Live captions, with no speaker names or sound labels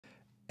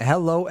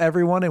Hello,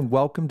 everyone, and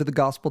welcome to the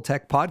Gospel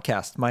Tech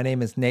Podcast. My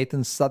name is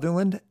Nathan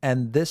Sutherland,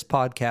 and this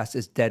podcast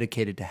is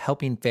dedicated to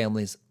helping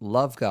families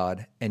love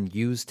God and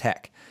use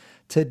tech.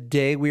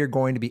 Today, we are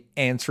going to be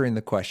answering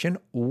the question,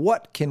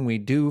 what can we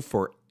do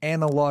for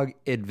analog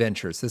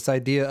adventures? This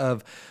idea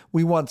of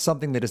we want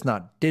something that is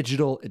not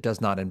digital, it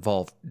does not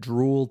involve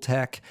drool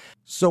tech.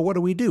 So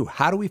what do?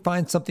 How do we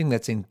find something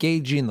that's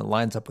engaging, that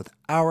lines up with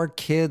our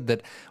kid,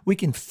 that we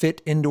can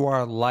fit into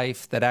our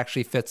life, that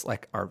actually fits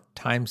like our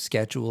time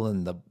schedule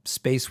and the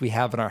space we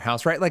have in our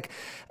house, right? Like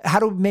how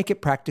to make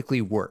it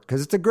practically work?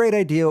 Because it's a great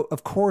idea.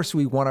 Of course,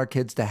 we want our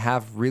kids to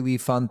have really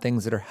fun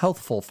things that are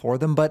healthful for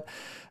them, but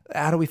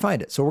how do we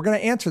find it? So we're going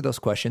to answer those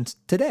questions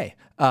today.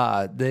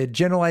 The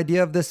general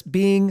idea of this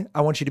being,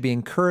 I want you to be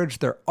encouraged.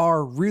 There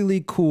are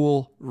really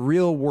cool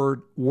real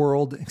world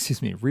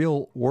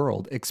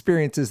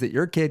experiences that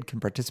your kid can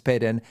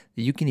participate in,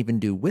 that you can even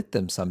do with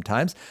them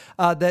sometimes,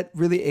 that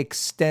really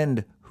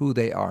extend who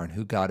they are and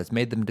who God has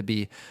made them to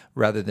be,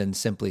 rather than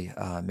simply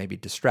maybe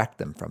distract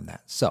them from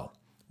that. So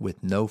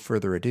with no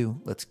further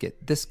ado, let's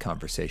get this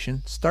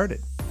conversation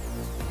started.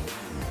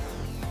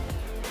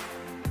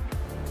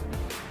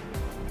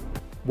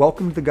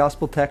 Welcome to the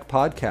Gospel Tech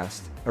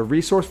Podcast, a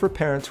resource for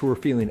parents who are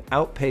feeling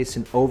outpaced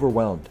and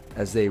overwhelmed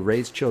as they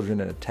raise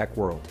children in a tech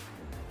world.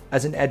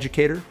 As an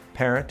educator,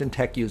 parent, and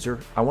tech user,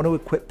 I want to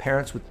equip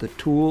parents with the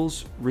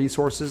tools,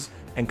 resources,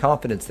 and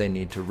confidence they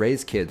need to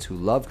raise kids who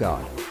love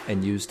God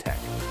and use tech.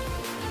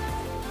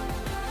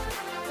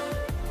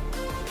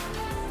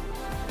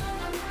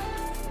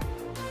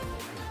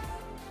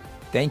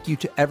 Thank you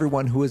to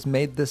everyone who has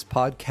made this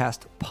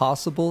podcast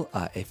possible.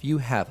 If you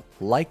have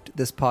liked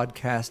this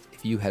podcast,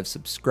 if you have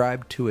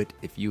subscribed to it,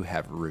 if you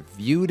have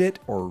reviewed it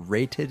or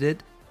rated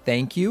it,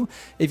 thank you.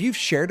 If you've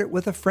shared it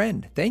with a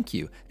friend, thank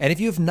you. And if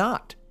you have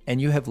not, and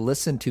you have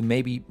listened to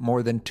maybe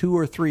more than 2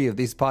 or 3 of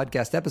these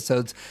podcast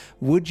episodes,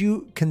 would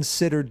you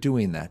consider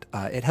doing that?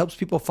 It helps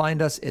people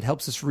find us. It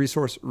helps this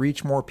resource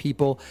reach more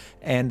people.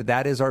 And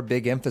that is our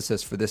big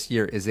emphasis for this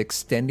year, is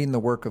extending the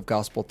work of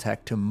Gospel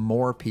Tech to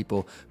more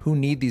people who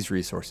need these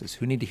resources,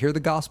 who need to hear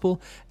the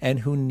gospel, and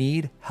who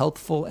need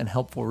helpful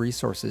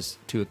resources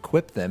to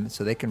equip them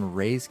so they can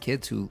raise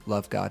kids who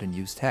love God and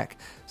use tech,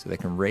 so they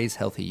can raise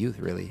healthy youth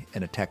really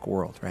in a tech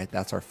world, right?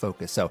 That's our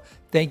focus. So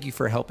thank you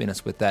for helping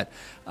us with that.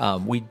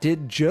 We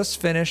did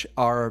just finish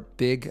our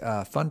big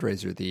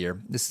fundraiser of the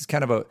year. This is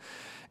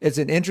it's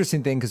an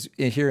interesting thing because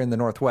here in the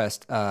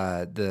Northwest,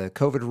 the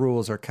COVID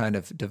rules are kind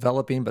of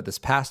developing, but this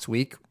past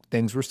week,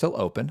 things were still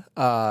open.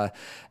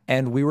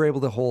 And we were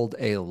able to hold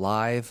a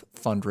live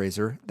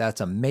fundraiser. That's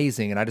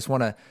amazing. And I just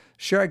want to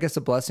share, I guess,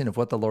 a blessing of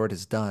what the Lord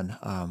has done.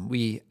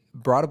 We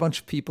brought a bunch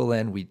of people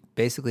in. We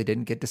basically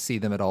didn't get to see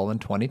them at all in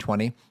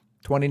 2020.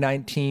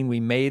 2019, we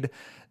made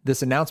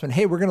this announcement,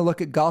 hey, we're going to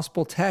look at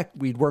Gospel Tech.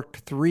 We'd worked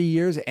 3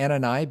 years, Anna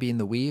and I, being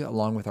the we,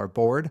 along with our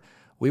board,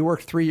 we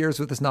worked 3 years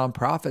with this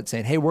nonprofit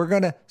saying, hey, we're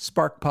going to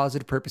spark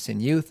positive purpose in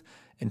youth.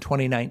 In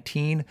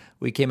 2019,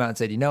 we came out and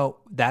said,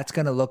 that's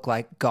going to look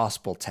like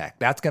Gospel Tech.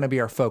 That's going to be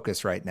our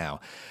focus right now.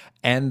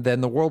 And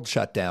then the world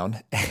shut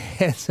down.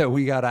 And so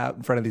we got out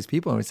in front of these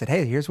people and we said,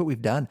 hey, here's what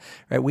we've done,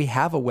 right? We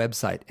have a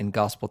website in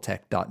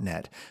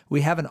gospeltech.net.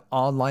 We have an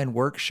online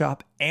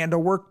workshop and a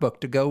workbook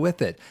to go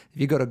with it. If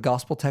you go to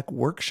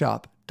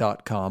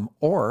gospeltechworkshop.com,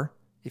 or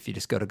if you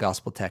just go to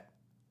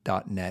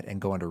gospeltech.net and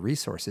go under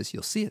resources,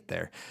 you'll see it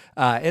there.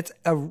 It's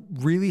a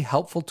really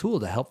helpful tool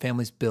to help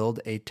families build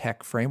a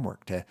tech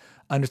framework to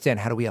understand,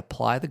 how do we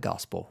apply the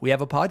gospel? We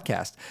have a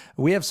podcast,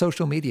 we have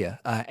social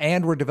media,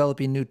 and we're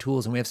developing new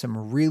tools, and we have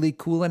some really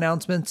cool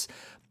announcements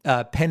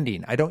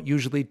pending. I don't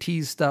usually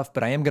tease stuff,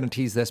 but I am going to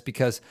tease this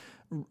because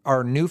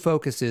our new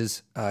focus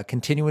is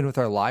continuing with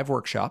our live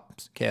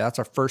workshops. Okay, that's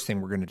our first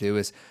thing we're going to do,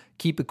 is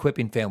keep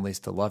equipping families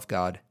to love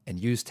God and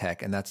use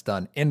tech, and that's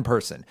done in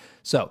person.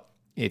 So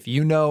if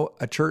you know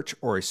a church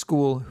or a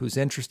school who's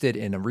interested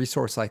in a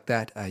resource like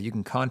that, you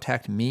can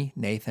contact me,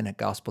 Nathan, at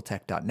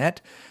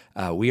gospeltech.net.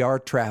 We are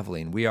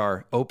traveling. We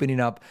are opening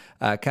up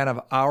kind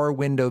of our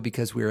window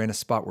because we're in a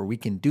spot where we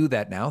can do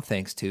that now,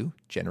 thanks to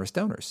generous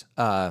donors.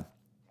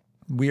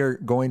 We are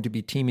going to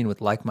be teaming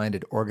with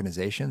like-minded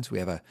organizations. We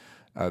have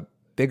a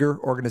bigger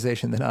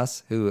organization than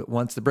us who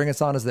wants to bring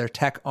us on as their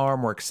tech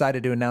arm. We're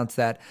excited to announce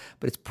that,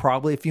 but it's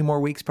probably a few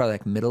more weeks, probably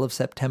like middle of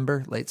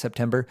September, late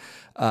September,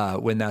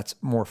 when that's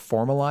more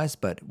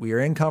formalized. But we are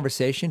in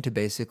conversation to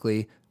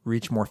basically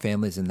reach more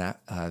families in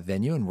that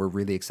venue, and we're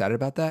really excited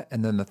about that.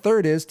 And then the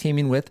third is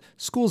teaming with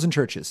schools and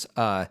churches.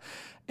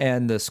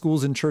 And the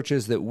schools and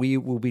churches that we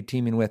will be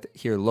teaming with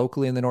here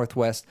locally in the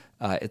Northwest,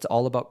 it's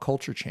all about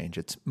culture change.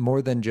 It's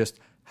more than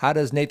just, how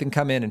does Nathan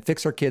come in and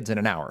fix our kids in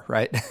an hour,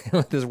 right,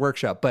 with this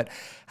workshop? But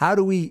how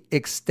do we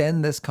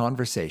extend this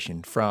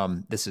conversation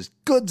from this is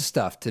good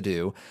stuff to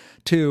do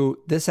to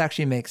this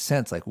actually makes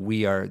sense? Like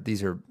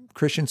these are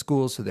Christian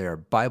schools, so they are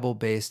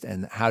Bible-based,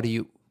 and how do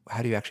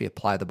how do you actually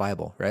apply the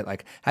Bible, right?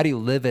 Like, how do you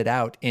live it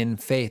out in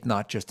faith,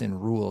 not just in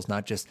rules,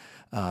 not just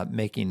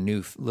making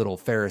new little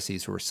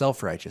Pharisees who are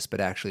self-righteous, but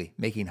actually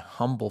making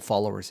humble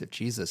followers of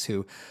Jesus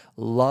who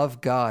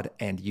love God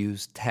and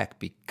use tech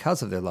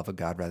because of their love of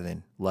God rather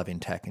than loving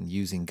tech and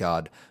using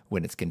God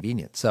when it's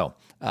convenient. So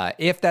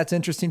if that's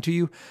interesting to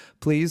you,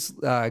 please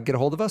get a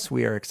hold of us.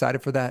 We are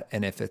excited for that.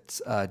 And if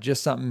it's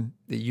just something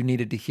that you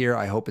needed to hear,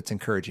 I hope it's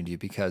encouraging to you,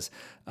 because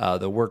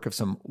the work of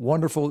some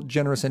wonderful,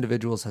 generous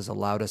individuals has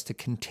allowed us to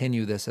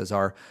continue this as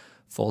our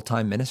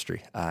full-time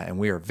ministry. And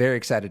we are very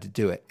excited to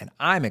do it. And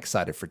I'm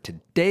excited for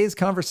today's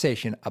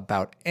conversation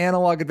about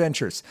analog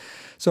adventures.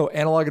 So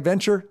analog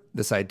adventure,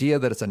 this idea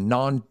that it's a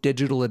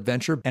non-digital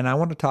adventure. And I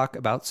want to talk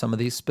about some of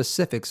these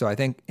specifics. So I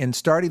think in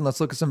starting,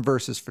 let's look at some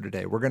verses for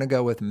today. We're going to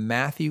go with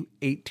Matthew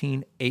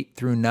 18, 8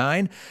 through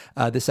 9.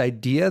 This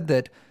idea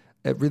that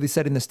really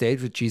setting the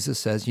stage with Jesus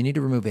says you need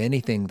to remove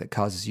anything that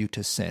causes you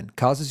to sin,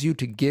 causes you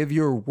to give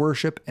your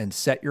worship and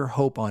set your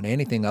hope on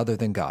anything other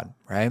than God,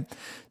 right?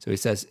 So he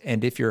says,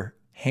 and if your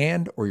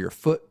hand or your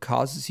foot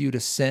causes you to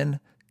sin,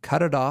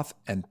 cut it off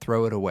and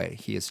throw it away.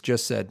 He has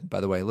just said, by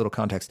the way, a little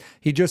context.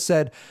 He just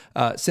said,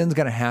 sin's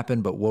going to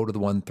happen, but woe to the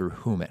one through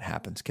whom it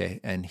happens.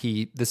 Okay. And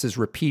this is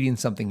repeating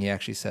something he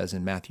actually says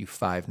in Matthew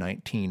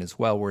 5:19 as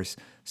well, where he's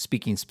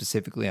speaking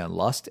specifically on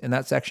lust in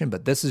that section.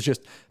 But this is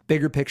just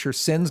bigger picture.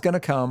 Sin's going to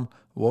come,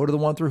 woe to the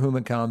one through whom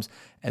it comes.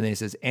 And then he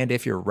says, and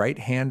if your right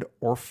hand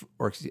or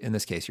in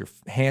this case, your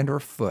hand or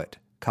foot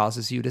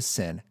causes you to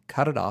sin,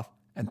 cut it off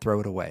and throw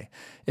it away.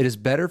 It is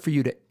better for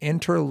you to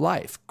enter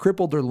life,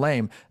 crippled or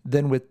lame,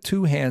 than with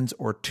 2 hands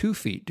or 2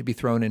 feet to be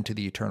thrown into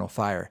the eternal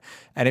fire.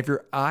 And if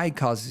your eye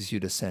causes you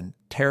to sin,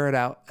 tear it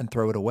out and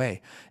throw it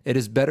away. It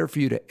is better for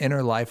you to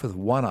enter life with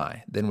 1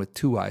 eye than with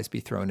 2 eyes be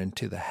thrown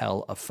into the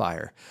hell of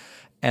fire.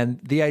 And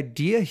the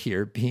idea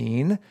here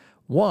being,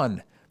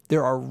 1,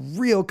 there are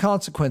real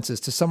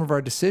consequences to some of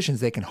our decisions.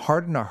 They can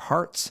harden our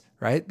hearts,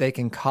 right? They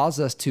can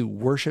cause us to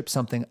worship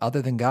something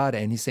other than God.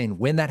 And he's saying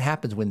when that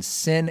happens, when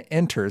sin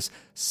enters,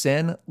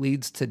 sin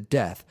leads to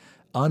death.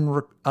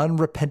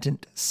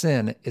 Unrepentant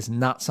sin is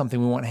not something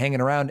we want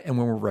hanging around. And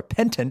when we're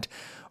repentant,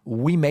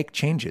 we make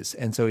changes.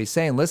 And so he's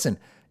saying, listen,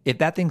 if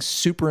that thing's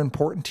super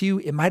important to you,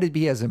 it might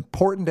be as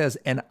important as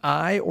an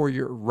eye or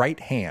your right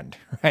hand,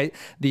 right?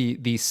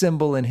 The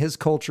symbol in his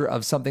culture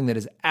of something that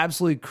is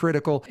absolutely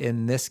critical.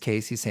 In this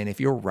case, he's saying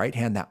if your right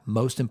hand, that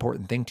most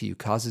important thing to you,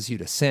 causes you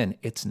to sin,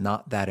 it's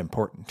not that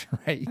important,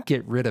 right? You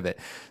get rid of it.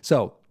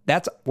 So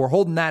we're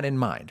holding that in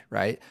mind,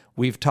 right?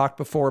 We've talked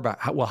before about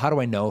how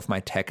do I know if my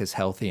tech is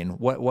healthy and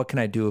what can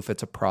I do if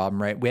it's a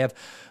problem, right? We have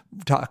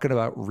talking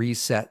about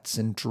resets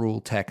and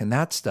drool tech and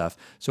that stuff.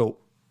 So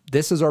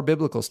this is our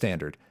biblical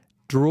standard.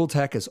 Drool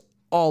tech is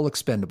all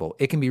expendable.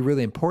 It can be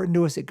really important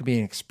to us. It can be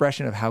an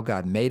expression of how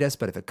God made us,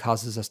 but if it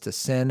causes us to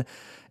sin,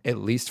 at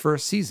least for a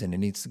season, it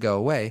needs to go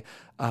away.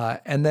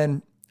 And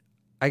then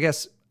I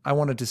guess I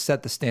wanted to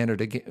set the standard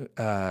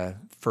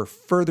for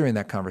furthering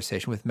that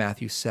conversation with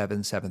Matthew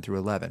 7 through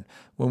 11.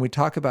 When we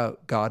talk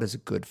about God as a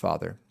good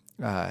father,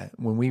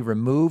 when we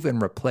remove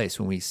and replace,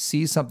 when we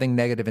see something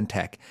negative in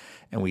tech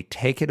and we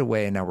take it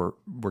away, and now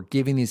we're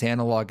giving these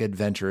analog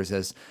adventures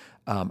as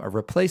a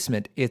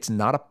replacement, it's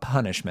not a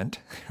punishment,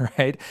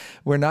 right?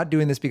 We're not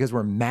doing this because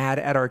we're mad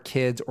at our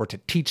kids or to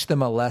teach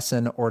them a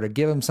lesson or to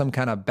give them some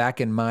kind of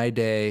back in my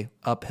day,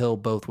 uphill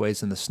both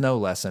ways in the snow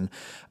lesson.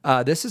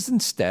 This is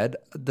instead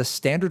the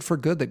standard for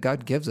good that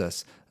God gives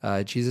us.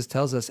 Jesus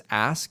tells us,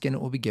 ask and it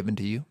will be given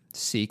to you.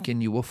 Seek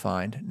and you will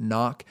find.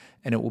 Knock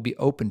and it will be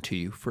open to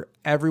you. For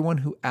everyone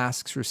who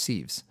asks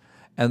receives.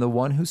 And the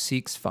one who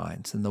seeks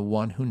finds. And the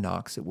one who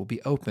knocks it will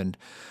be opened.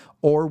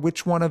 Or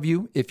which one of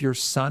you, if your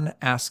son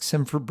asks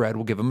him for bread,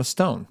 will give him a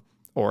stone?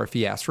 Or if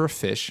he asks for a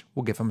fish,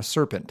 will give him a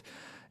serpent?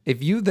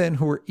 If you then,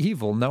 who are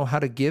evil, know how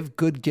to give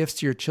good gifts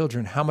to your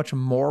children, how much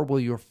more will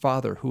your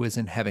Father who is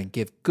in heaven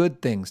give good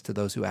things to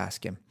those who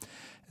ask him?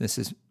 And this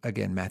is,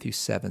 again, Matthew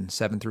 7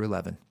 through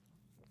 11.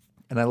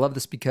 And I love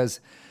this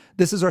because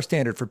this is our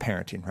standard for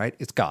parenting, right?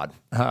 It's God.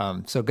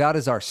 So God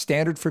is our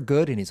standard for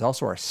good, and he's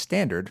also our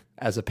standard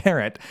as a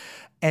parent.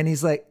 And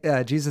he's like,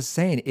 Jesus is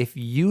saying, if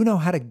you know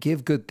how to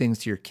give good things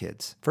to your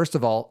kids, first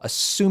of all,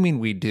 assuming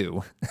we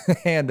do,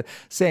 and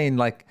saying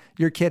like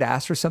your kid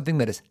asks for something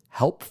that is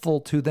helpful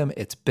to them,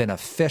 it's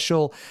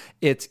beneficial,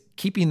 it's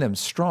keeping them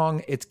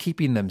strong, it's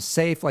keeping them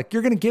safe, like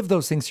you're going to give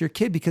those things to your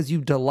kid because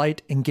you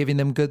delight in giving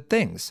them good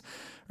things,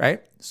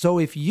 right? So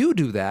if you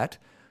do that,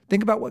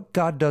 think about what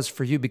God does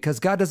for you,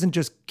 because God doesn't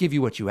just give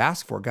you what you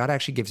ask for, God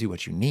actually gives you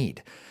what you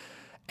need.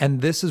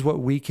 And this is what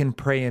we can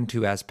pray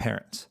into as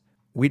parents.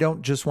 We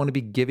don't just want to be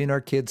giving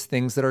our kids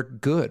things that are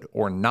good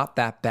or not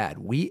that bad.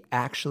 We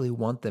actually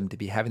want them to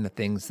be having the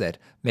things that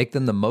make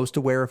them the most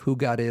aware of who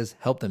God is,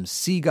 help them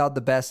see God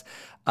the best.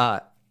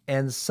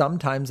 And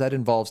sometimes that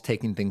involves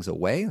taking things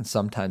away, and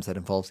sometimes that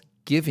involves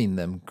giving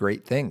them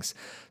great things.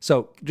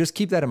 So just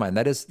keep that in mind.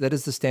 That is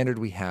the standard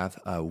we have.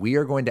 We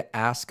are going to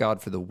ask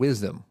God for the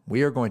wisdom.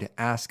 We are going to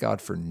ask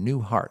God for new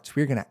hearts.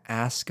 We are going to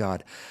ask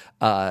God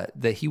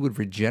that he would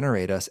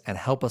regenerate us and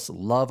help us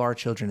love our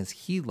children as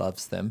he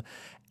loves them.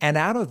 And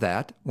out of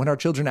that, when our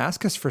children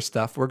ask us for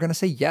stuff, we're going to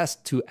say yes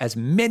to as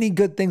many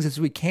good things as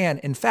we can.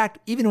 In fact,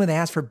 even when they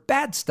ask for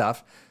bad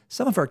stuff,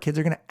 some of our kids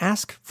are going to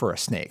ask for a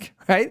snake,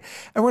 right?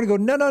 And we're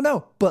going to go,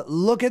 no, but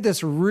look at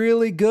this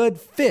really good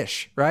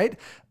fish, right?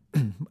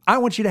 I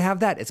want you to have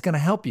that. It's going to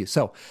help you.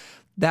 So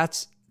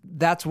that's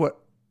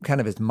what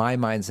kind of is my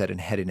mindset in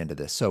heading into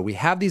this. So we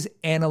have these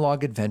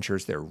analog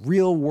adventures. They're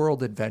real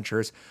world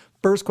adventures.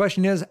 First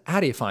question is, how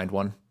do you find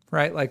one,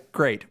 right? Like,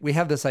 great. We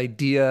have this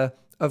idea.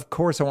 Of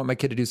course, I want my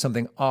kid to do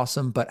something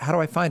awesome, but how do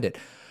I find it?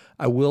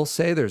 I will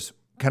say there's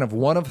kind of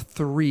one of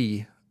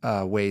three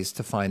ways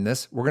to find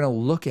this. We're going to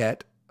look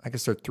at, I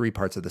guess there are three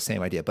parts of the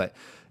same idea, but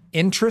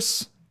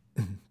interests,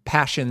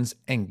 passions,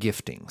 and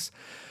giftings.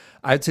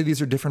 I'd say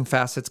these are different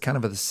facets kind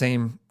of the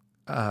same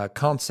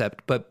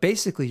concept, but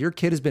basically your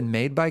kid has been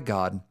made by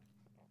God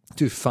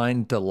to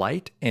find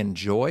delight and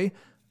joy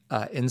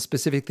in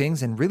specific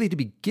things and really to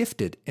be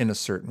gifted in a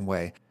certain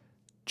way.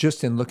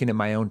 Just in looking at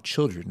my own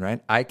children, right?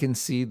 I can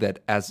see that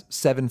as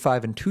 7,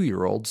 5, and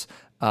 2-year-olds,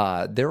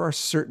 there are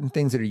certain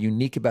things that are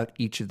unique about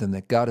each of them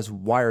that God has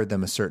wired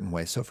them a certain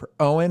way. So for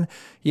Owen,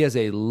 he has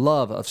a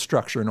love of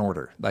structure and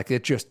order. Like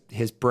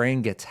his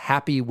brain gets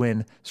happy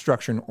when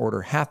structure and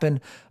order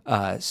happen.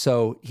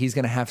 So he's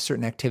going to have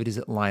certain activities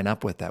that line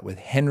up with that. With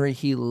Henry,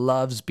 he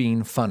loves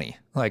being funny.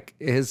 Like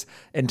his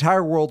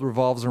entire world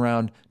revolves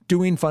around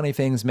doing funny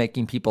things,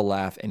 making people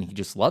laugh, and he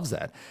just loves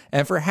that.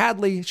 And for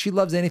Hadley, she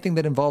loves anything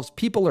that involves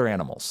people or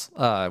animals,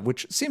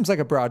 which seems like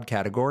a broad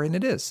category, and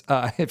it is.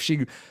 If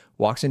she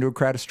walks into a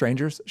crowd of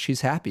strangers,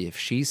 she's happy. If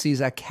she sees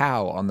a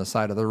cow on the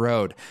side of the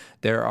road,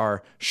 there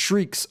are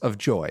shrieks of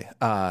joy.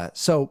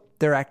 So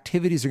their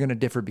activities are going to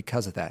differ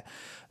because of that.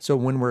 So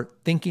when we're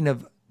thinking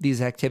of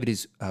these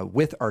activities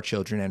with our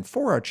children and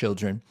for our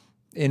children,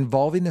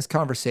 involving this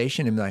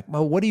conversation and be like,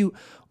 well, what do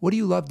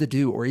you love to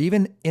do? Or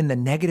even in the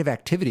negative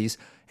activities,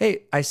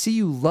 hey, I see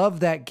you love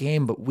that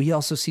game, but we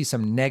also see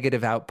some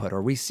negative output,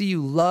 or we see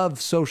you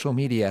love social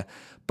media,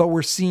 but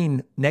we're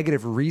seeing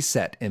negative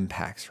reset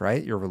impacts,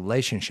 right? Your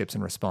relationships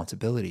and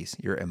responsibilities,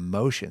 your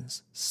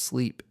emotions,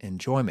 sleep,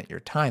 enjoyment, your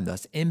time,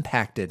 thus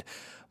impacted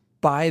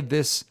by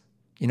this,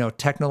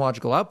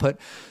 technological output.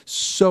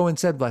 So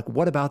instead, like,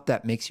 what about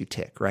that makes you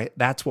tick, right?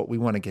 That's what we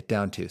want to get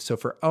down to. So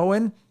for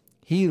Owen,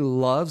 he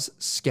loves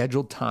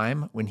scheduled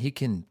time when he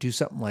can do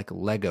something like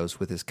Legos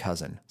with his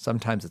cousin.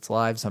 Sometimes it's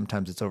live,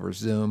 sometimes it's over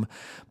Zoom,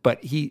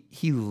 but he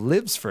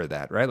lives for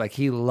that, right? Like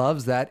he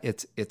loves that.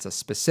 It's a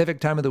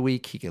specific time of the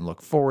week. He can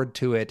look forward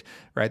to it,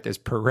 right? There's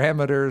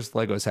parameters.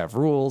 Legos have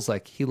rules.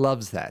 Like he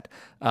loves that.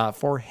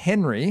 For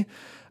Henry,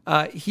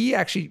 he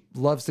actually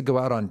loves to go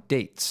out on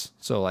dates.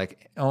 So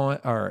like,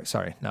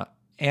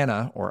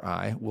 Anna or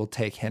I will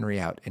take Henry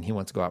out, and he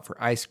wants to go out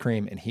for ice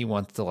cream, and he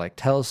wants to like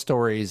tell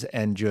stories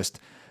and just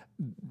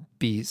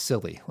be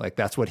silly. Like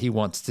that's what he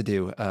wants to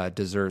do.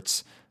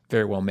 Desserts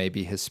very well may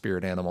be his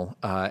spirit animal.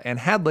 And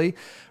Hadley,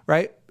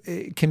 right,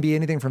 it can be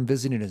anything from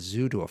visiting a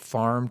zoo to a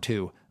farm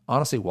to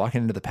honestly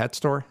walking into the pet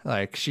store.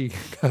 Like she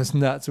goes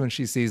nuts when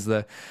she sees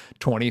the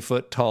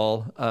 20-foot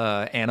tall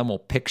animal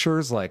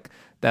pictures. Like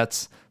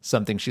that's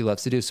something she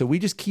loves to do. So we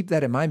just keep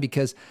that in mind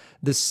because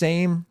the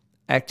same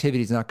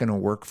activity is not going to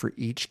work for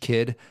each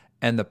kid.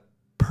 And the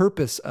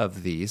purpose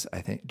of these, I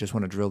think, just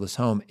want to drill this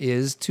home,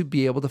 is to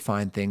be able to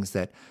find things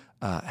that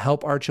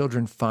help our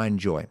children find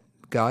joy.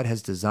 God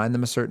has designed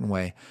them a certain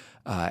way,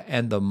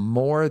 and the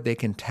more they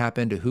can tap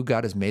into who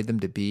God has made them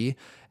to be,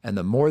 and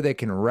the more they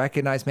can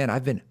recognize, man,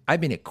 I've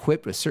been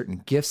equipped with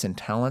certain gifts and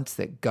talents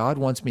that God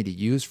wants me to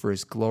use for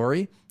His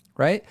glory.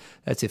 Right?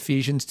 That's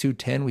Ephesians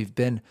 2:10. We've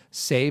been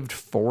saved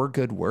for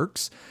good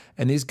works,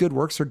 and these good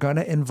works are going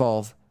to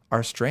involve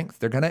our strength.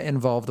 They're going to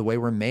involve the way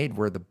we're made.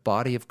 We're the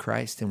body of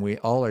Christ, and we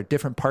all are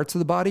different parts of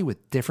the body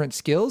with different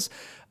skills.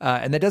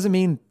 And that doesn't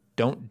mean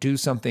don't do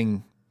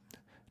something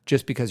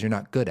just because you're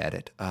not good at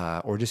it,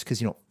 or just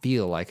because you don't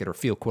feel like it or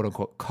feel quote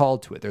unquote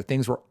called to it. There are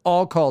things we're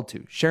all called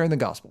to: sharing the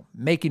gospel,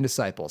 making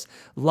disciples,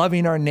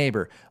 loving our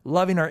neighbor,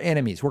 loving our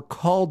enemies. We're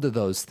called to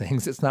those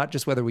things. It's not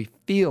just whether we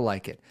feel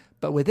like it.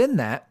 But within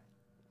that,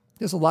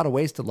 there's a lot of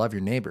ways to love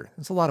your neighbor.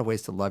 There's a lot of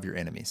ways to love your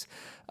enemies.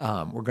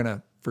 We're going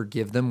to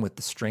forgive them with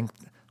the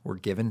strength we're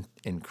given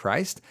in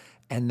Christ,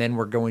 and then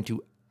we're going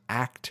to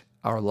act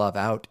our love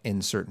out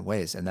in certain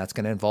ways, and that's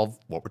going to involve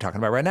what we're talking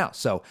about right now.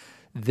 So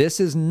this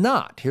is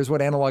not, here's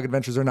what analog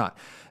adventures are not.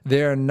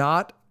 They're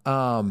not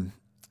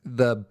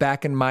the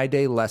back in my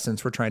day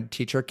lessons we're trying to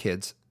teach our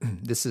kids.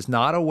 This is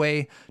not a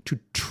way to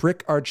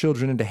trick our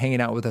children into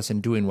hanging out with us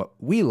and doing what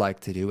we like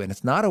to do, and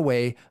it's not a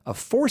way of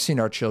forcing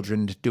our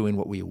children into doing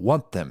what we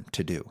want them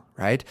to do,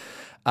 right?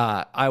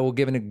 I will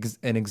give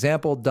an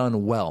example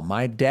done well.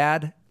 My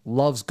dad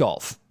loves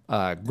golf.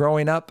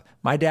 Growing up,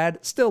 my dad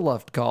still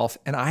loved golf,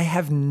 and I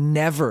have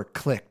never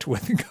clicked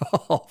with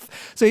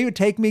golf. So he would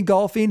take me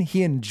golfing.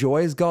 He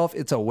enjoys golf.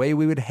 It's a way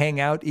we would hang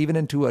out even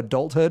into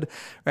adulthood,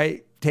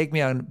 right? Take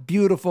me on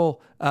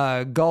beautiful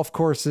golf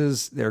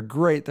courses. They're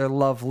great. They're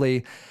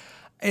lovely.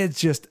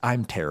 It's just,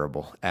 I'm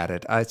terrible at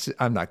it.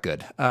 I'm not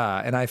good.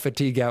 And I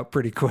fatigue out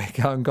pretty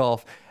quick on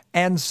golf.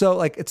 And so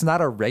it's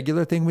not a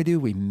regular thing we do.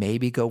 We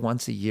maybe go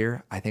once a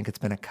year. I think it's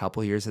been a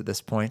couple years at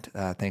this point,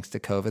 thanks to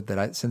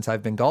COVID, since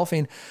I've been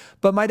golfing.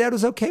 But my dad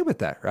was okay with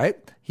that, right?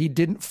 He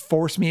didn't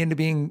force me into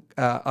being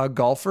a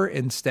golfer.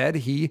 Instead,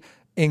 he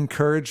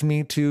encouraged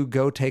me to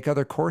go take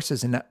other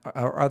courses and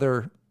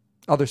other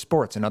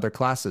sports and other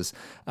classes.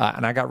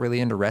 And I got really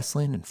into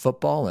wrestling and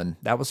football, and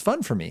that was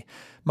fun for me.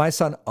 My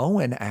son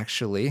Owen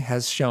actually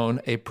has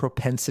shown a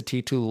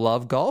propensity to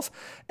love golf.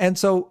 And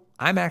so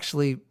I'm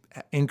actually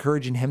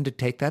encouraging him to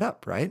take that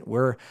up, right?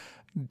 We're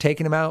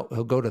taking him out.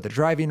 He'll go to the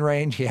driving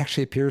range. He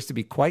actually appears to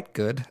be quite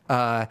good.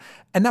 And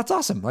that's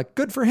awesome.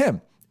 Good for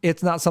him.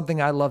 It's not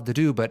something I love to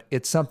do, but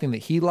it's something that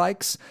he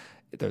likes.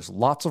 There's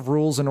lots of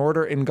rules and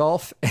order in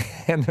golf,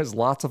 and there's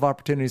lots of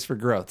opportunities for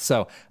growth.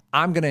 So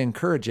I'm going to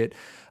encourage it.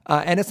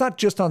 And it's not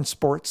just on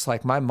sports.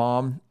 My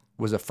mom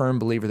was a firm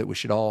believer that we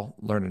should all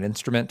learn an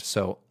instrument.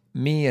 So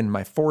me and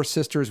my 4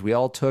 sisters, we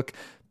all took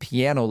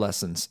piano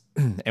lessons,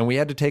 and we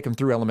had to take them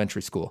through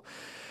elementary school.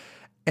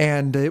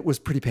 And it was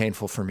pretty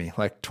painful for me.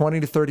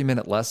 20 to 30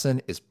 minute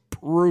lesson is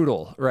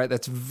brutal, right?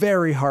 That's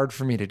very hard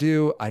for me to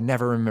do. I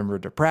never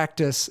remembered to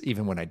practice.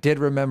 Even when I did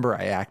remember,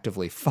 I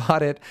actively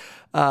fought it.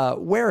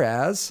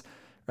 Whereas,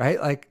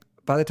 right,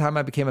 by the time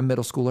I became a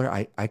middle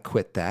schooler, I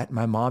quit that.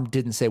 My mom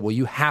didn't say, well,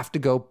 you have to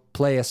go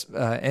play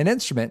an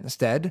instrument.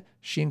 Instead,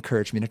 she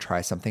encouraged me to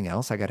try something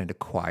else. I got into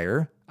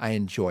choir. I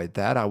enjoyed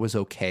that. I was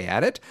okay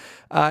at it,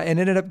 and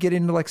ended up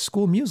getting into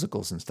school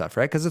musicals and stuff,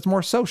 right? Because it's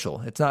more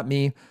social. It's not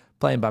me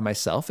playing by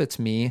myself. It's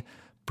me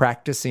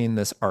practicing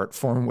this art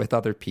form with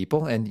other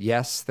people. And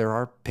yes, there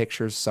are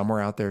pictures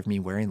somewhere out there of me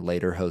wearing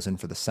lederhosen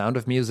for the sound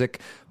of music,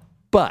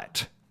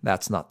 but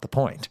that's not the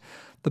point.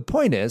 The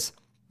point is,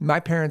 my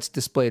parents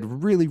displayed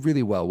really,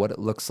 really well what it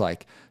looks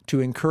like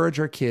to encourage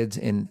our kids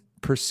in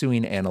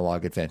pursuing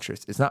analog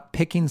adventures. It's not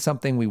picking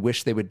something we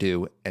wish they would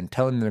do and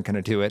telling them they're going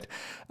to do it.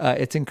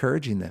 It's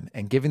encouraging them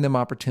and giving them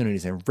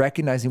opportunities and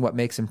recognizing what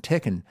makes them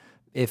tick. And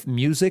if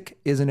music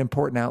is an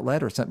important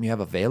outlet or something you have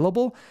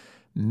available,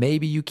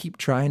 maybe you keep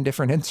trying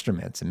different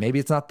instruments, and maybe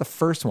it's not the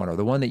first one or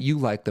the one that you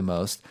like the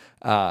most,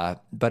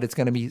 but it's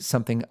going to be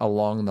something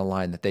along the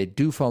line that they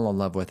do fall in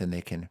love with, and they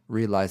can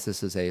realize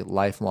this is a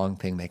lifelong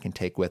thing they can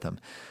take with them.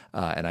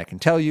 And I can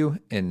tell you,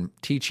 in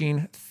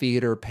teaching,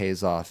 theater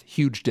pays off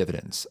huge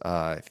dividends.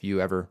 If you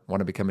ever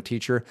want to become a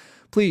teacher,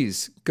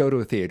 please go to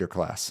a theater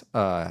class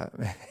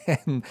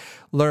and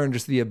learn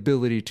just the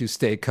ability to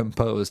stay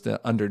composed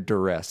under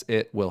duress.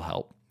 It will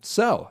help.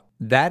 So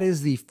that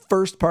is the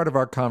first part of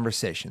our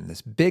conversation,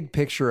 this big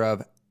picture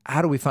of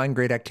how do we find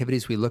great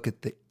activities? We look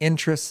at the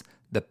interests,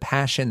 the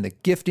passion, the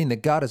gifting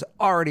that God has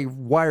already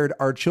wired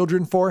our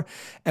children for,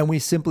 and we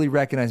simply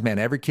recognize, man,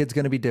 every kid's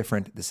going to be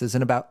different. This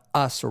isn't about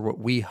us or what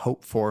we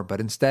hope for,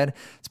 but instead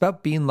it's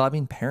about being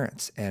loving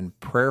parents and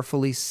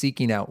prayerfully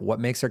seeking out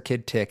what makes our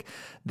kid tick.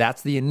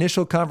 That's the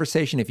initial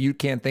conversation. If you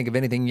can't think of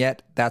anything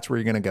yet, that's where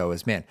you're going to go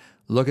is, man,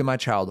 look at my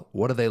child.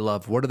 What do they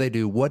love? What do they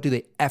do? What do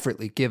they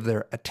effortlessly give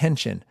their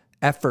attention?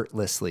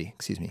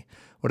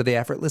 What do they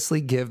effortlessly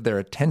give their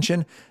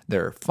attention,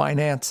 their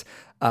finance,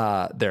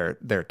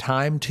 their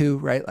time to,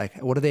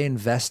 right? What do they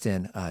invest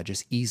in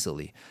just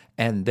easily?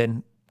 And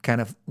then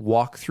kind of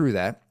walk through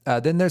that.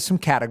 Then there's some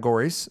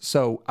categories.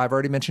 So I've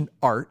already mentioned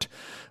art.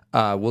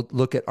 We'll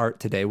look at art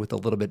today with a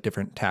little bit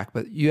different tack,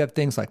 but you have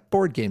things like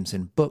board games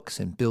and books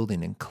and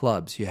building and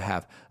clubs. You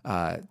have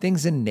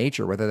things in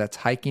nature, whether that's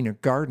hiking or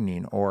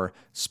gardening or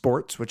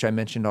sports, which I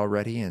mentioned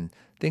already, and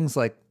things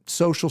like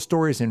social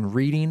stories and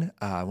reading.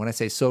 When I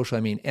say social,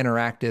 I mean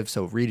interactive.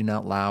 So reading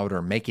out loud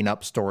or making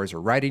up stories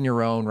or writing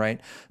your own, right?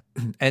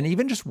 And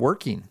even just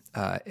working.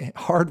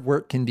 Hard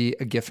work can be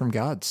a gift from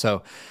God.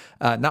 So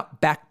not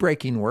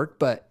backbreaking work,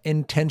 but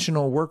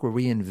intentional work where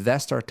we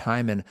invest our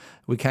time and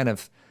we kind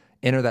of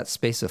enter that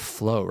space of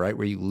flow, right?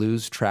 Where you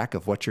lose track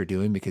of what you're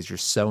doing because you're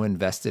so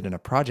invested in a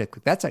project.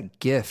 That's a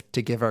gift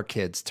to give our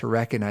kids, to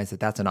recognize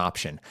that that's an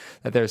option,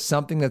 that there's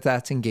something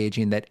that's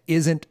engaging that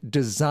isn't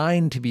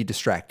designed to be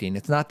distracting.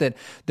 It's not that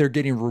they're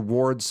getting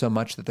rewards so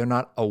much that they're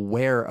not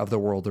aware of the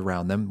world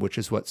around them, which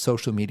is what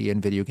social media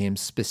and video games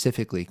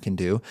specifically can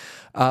do,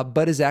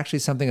 but is actually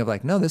something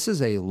of no, this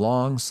is a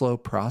long, slow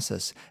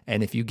process.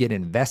 And if you get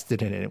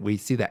invested in it, we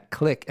see that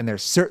click, and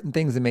there's certain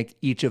things that make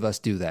each of us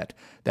do that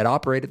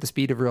operate at the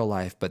speed of real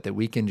life, but that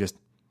we can just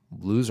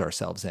lose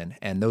ourselves in.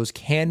 And those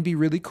can be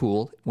really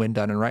cool when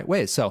done in right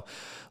ways. So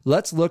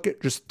let's look at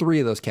just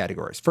 3 of those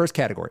categories. First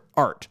category,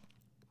 art.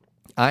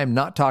 I am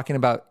not talking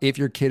about if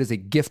your kid is a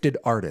gifted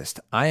artist.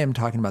 I am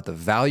talking about the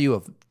value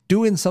of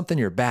doing something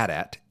you're bad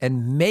at.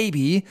 And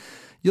maybe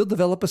you'll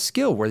develop a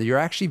skill where you're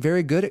actually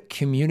very good at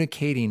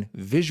communicating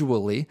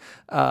visually,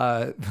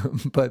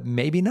 but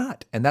maybe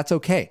not. And that's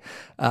okay.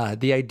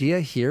 The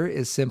idea here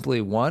is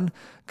simply one,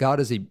 God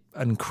is an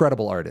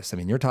incredible artist. I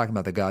mean, you're talking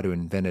about the God who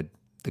invented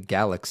the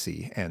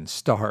galaxy and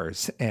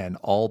stars and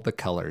all the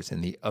colors in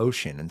the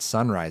ocean and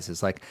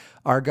sunrises. Like,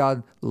 our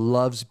God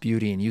loves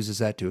beauty and uses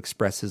that to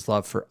express his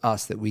love for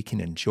us, that we can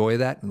enjoy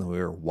that and that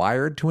we're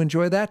wired to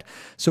enjoy that.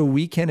 So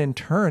we can in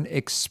turn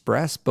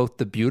express both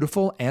the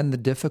beautiful and the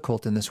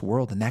difficult in this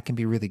world. And that can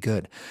be really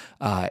good.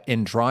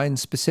 In drawing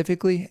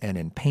specifically and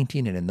in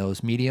painting and in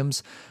those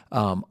mediums,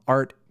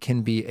 art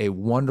can be a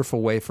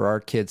wonderful way for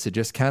our kids to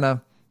just kind of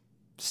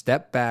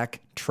step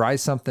back, try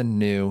something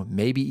new,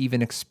 maybe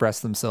even express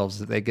themselves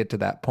as they get to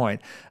that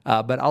point.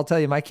 But I'll tell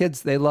you, my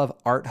kids, they love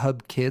Art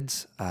Hub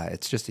Kids.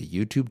 It's just a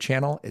YouTube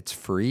channel. It's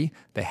free.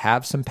 They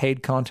have some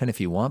paid content if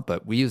you want,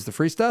 but we use the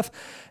free stuff.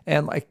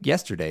 And like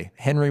yesterday,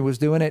 Henry was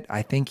doing it.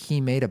 I think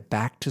he made a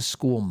back to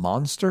school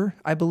monster,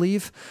 I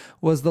believe,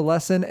 was the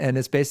lesson. And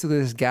it's basically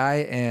this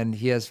guy, and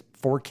he has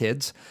 4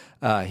 kids.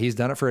 He's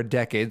done it for a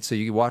decade. So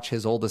you watch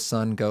his oldest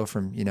son go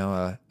from,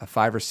 a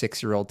 5 or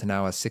 6 year old to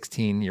now a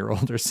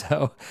 16-year-old or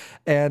so.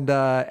 And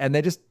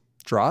they just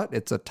draw it.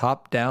 It's a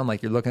top down,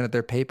 like you're looking at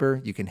their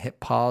paper. You can hit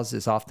pause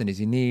as often as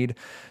you need.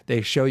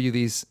 They show you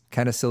these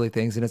kind of silly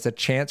things, and it's a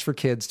chance for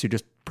kids to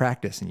just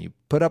practice, and you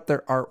put up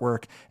their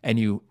artwork, and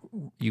you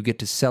get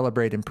to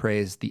celebrate and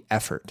praise the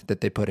effort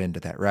that they put into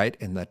that, right?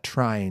 And the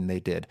trying they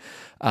did.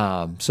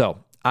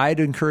 So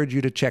I'd encourage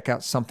you to check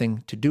out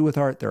something to do with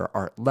art. There are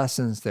art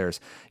lessons. There's,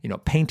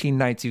 painting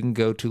nights you can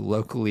go to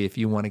locally if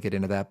you want to get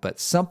into that. But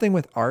something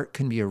with art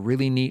can be a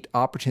really neat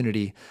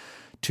opportunity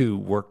to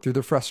work through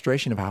the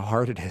frustration of how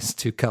hard it is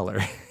to color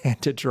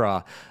and to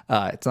draw.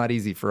 It's not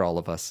easy for all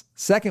of us.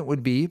 Second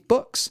would be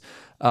books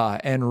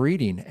and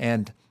reading.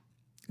 And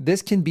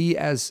this can be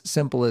as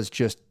simple as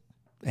just,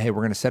 hey,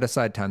 we're going to set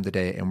aside time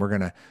today and we're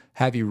going to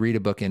have you read a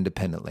book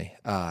independently.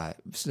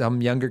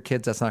 Some younger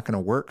kids, that's not going to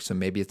work. So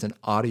maybe it's an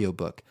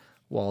audiobook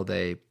while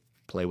they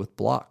play with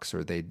blocks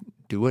or they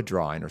do a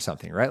drawing or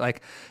something, right?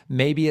 Like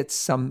maybe it's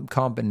some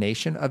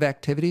combination of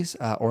activities,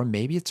 or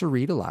maybe it's a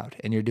read aloud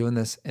and you're doing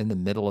this in the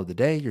middle of the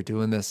day. You're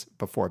doing this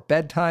before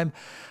bedtime.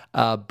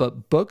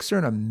 But books are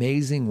an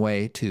amazing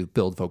way to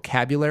build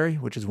vocabulary,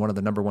 which is one of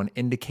the number one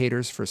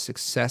indicators for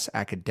success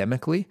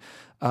academically.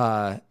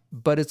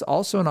 But it's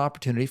also an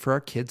opportunity for our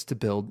kids to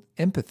build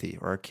empathy,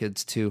 or our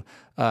kids to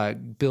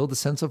build a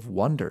sense of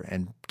wonder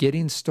and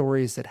getting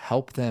stories that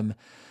help them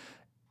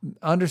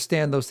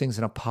understand those things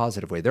in a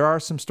positive way. There are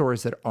some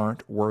stories that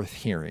aren't worth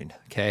hearing,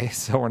 okay?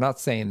 So we're not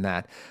saying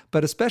that.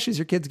 But especially as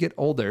your kids get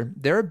older,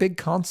 there are big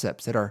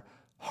concepts that are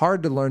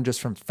hard to learn just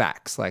from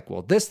facts. Like,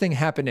 well, this thing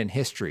happened in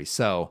history,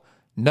 so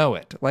know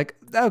it. Like,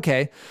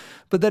 okay,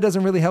 but that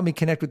doesn't really help me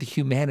connect with the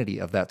humanity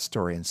of that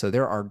story. And so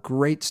there are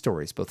great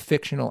stories, both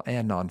fictional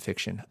and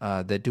nonfiction,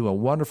 that do a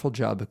wonderful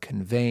job of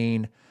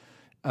conveying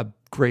a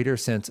greater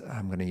sense,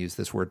 I'm going to use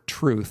this word,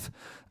 truth,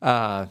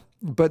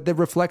 but that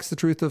reflects the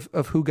truth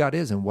of who God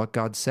is and what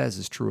God says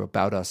is true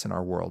about us and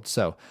our world.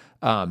 So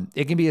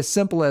it can be as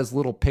simple as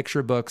little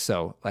picture books.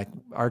 So like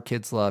our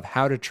kids love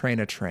How to Train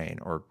a Train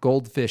or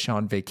Goldfish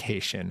on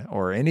Vacation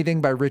or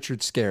anything by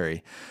Richard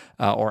Scarry,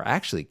 or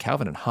actually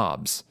Calvin and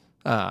Hobbes.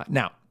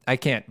 Now, I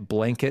can't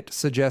blanket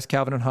suggest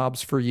Calvin and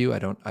Hobbes for you. I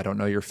don't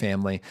know your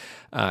family.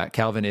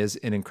 Calvin is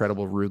an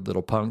incredible rude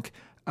little punk,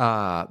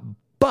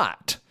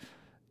 but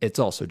it's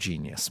also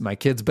genius. My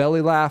kids belly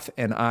laugh,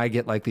 and I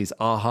get like these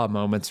aha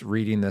moments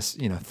reading this,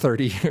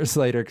 30 years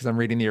later, because I'm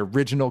reading the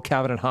original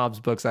Calvin and Hobbes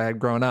books I had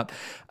growing up.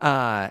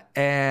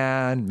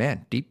 And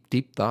man,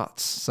 deep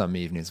thoughts some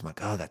evenings. I'm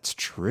like, oh, that's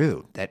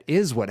true. That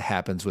is what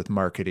happens with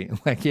marketing.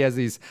 Like he has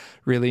these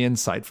really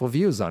insightful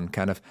views on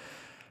kind of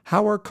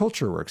how our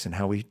culture works and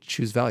how we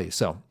choose value.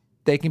 So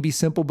they can be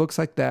simple books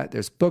like that.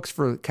 There's books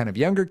for kind of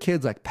younger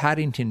kids like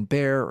Paddington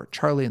Bear or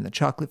Charlie and the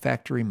Chocolate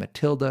Factory,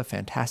 Matilda,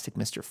 Fantastic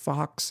Mr.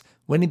 Fox,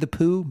 Winnie the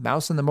Pooh,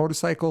 Mouse and the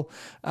Motorcycle.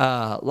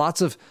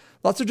 Lots of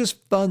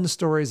just fun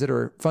stories that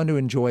are fun to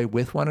enjoy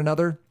with one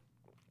another.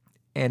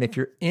 And if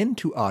you're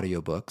into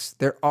audiobooks,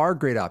 there are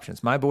great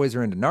options. My boys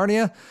are into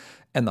Narnia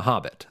and The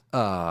Hobbit,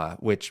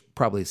 which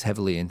probably is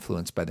heavily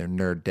influenced by their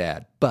nerd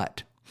dad.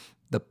 But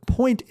the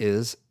point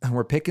is,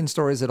 we're picking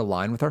stories that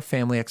align with our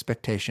family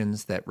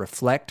expectations, that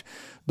reflect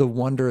the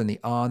wonder and the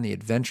awe and the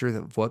adventure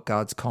of what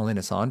God's calling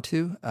us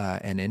onto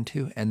and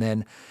into, and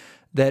then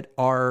that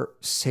are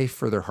safe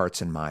for their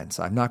hearts and minds.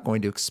 I'm not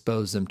going to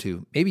expose them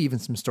to maybe even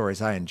some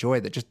stories I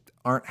enjoy that just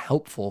aren't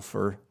helpful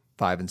for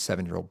 5 and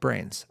 7-year-old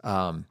brains.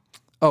 I'm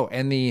going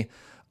to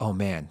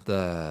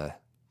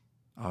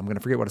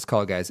forget what it's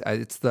called, guys.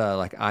 It's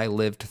the I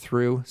Lived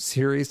Through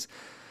series.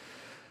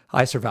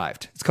 I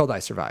Survived. It's called I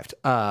Survived.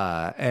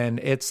 And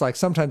it's like,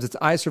 sometimes it's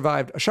I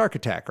survived a shark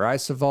attack, or I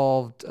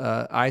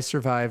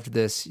survived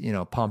this,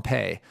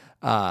 Pompeii.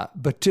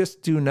 But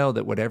just do know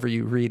that whatever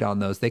you read on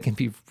those, they can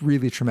be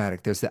really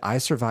traumatic. There's the I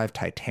Survived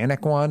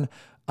Titanic one.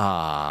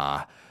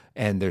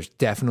 And there's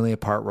definitely a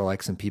part where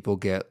like some people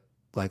get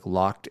like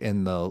locked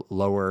in the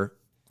lower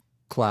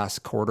class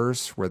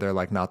quarters where they're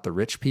like not the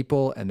rich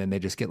people, and then they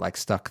just get like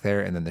stuck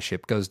there, and then the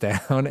ship goes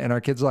down, and our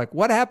kids are like,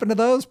 what happened to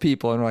those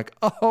people? And we're like,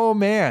 oh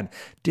man,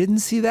 didn't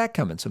see that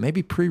coming. So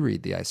maybe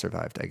pre-read the I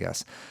Survived, I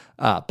guess.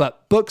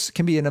 But books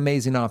can be an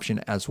amazing option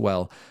as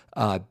well,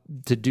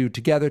 to do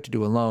together, to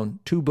do alone.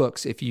 2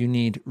 books if you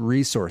need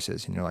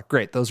resources. And you're like,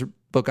 great, those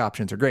book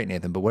options are great,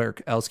 Nathan, but where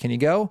else can you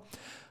go?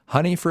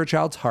 Honey for a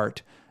Child's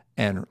Heart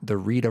and the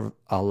Read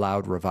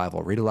Aloud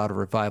Revival. Read Aloud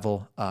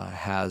Revival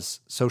has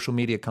social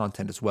media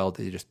content as well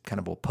that you just kind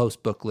of will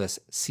post book lists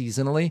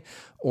seasonally,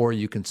 or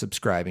you can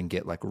subscribe and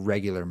get like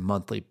regular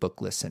monthly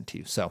book lists sent to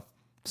you. So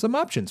some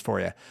options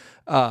for you.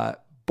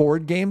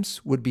 Board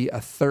games would be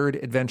a third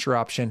adventure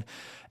option.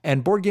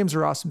 And board games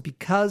are awesome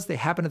because they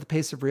happen at the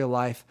pace of real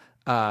life.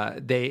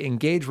 They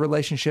engage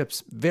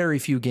relationships. Very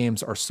few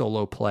games are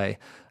solo play.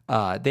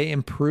 They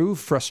improve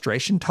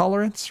frustration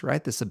tolerance,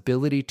 right? This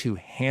ability to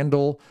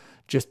handle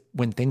just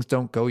when things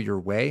don't go your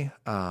way.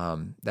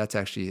 That's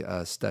actually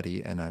a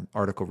study and an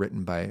article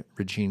written by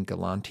Regine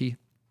Galanti.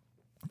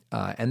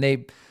 And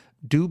they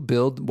do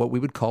build what we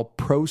would call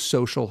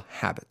pro-social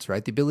habits,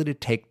 right? The ability to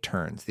take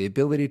turns, the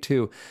ability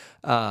to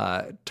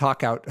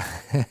talk out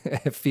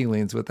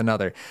feelings with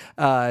another,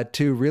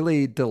 to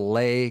really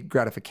delay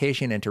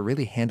gratification and to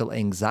really handle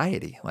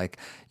anxiety. Like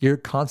you're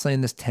constantly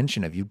in this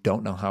tension of you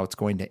don't know how it's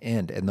going to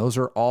end. And those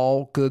are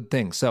all good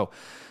things. So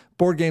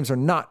board games are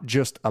not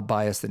just a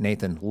bias that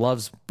Nathan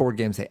loves board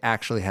games. They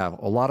actually have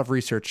a lot of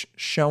research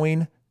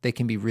showing they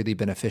can be really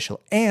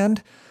beneficial,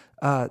 and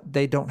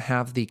they don't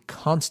have the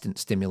constant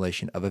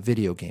stimulation of a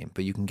video game,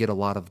 but you can get a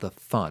lot of the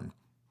fun.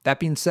 That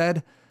being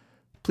said,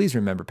 please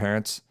remember,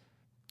 parents,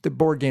 the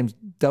board games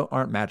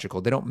aren't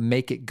magical. They don't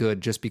make it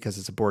good just because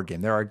it's a board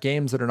game. There are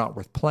games that are not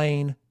worth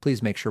playing.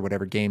 Please make sure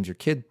whatever games your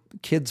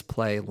kids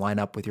play line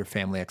up with your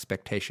family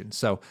expectations.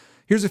 So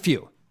here's a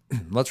few.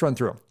 Let's run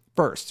through them.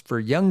 First, for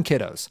young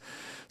kiddos,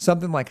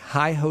 something like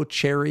Hi-Ho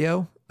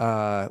Cherry-O,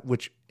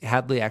 which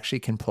Hadley actually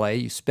can play.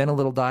 You spin a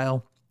little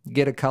dial,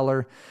 get a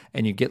color,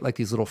 and you get like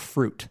these little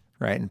fruit,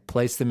 right? And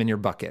place them in your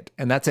bucket.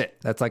 And that's it.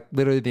 That's like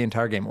literally the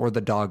entire game. Or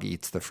the dog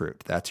eats the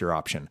fruit. That's your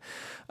option.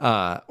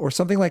 Or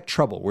something like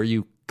Trouble, where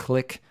you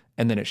click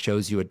and then it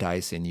shows you a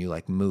dice and you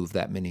like move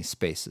that many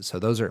spaces. So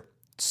those are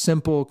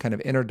simple, kind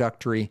of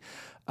introductory.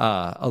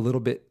 A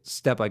little bit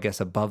step, I guess,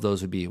 above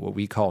those would be what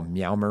we call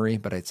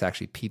Meowmery, but it's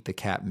actually Pete the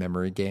Cat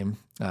memory game.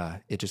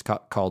 It just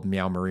got called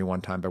Meowmery one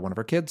time by one of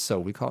our kids, so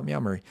we call it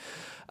Meowmery.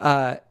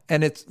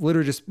 And it's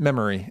literally just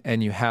memory,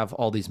 and you have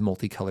all these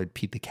multicolored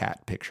Pete the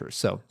Cat pictures.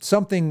 So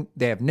something,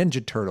 they have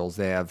Ninja Turtles,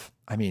 they have,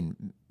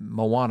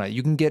 Moana.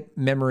 You can get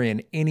memory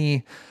in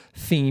any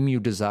theme you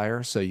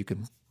desire, so you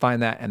can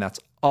find that, and that's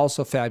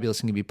also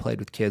fabulous and can be played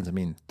with kids.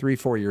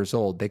 3-4 years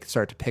old, they can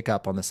start to pick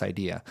up on this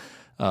idea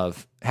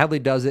of Hadley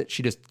does it,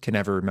 she just can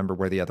never remember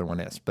where the other one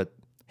is. But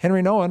Henry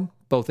and Owen,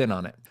 both in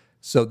on it.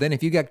 So then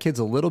if you got kids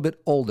a little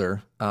bit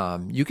older,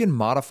 you can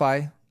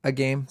modify a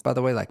game, by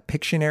the way, like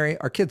Pictionary.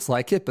 Our kids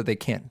like it, but they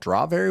can't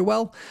draw very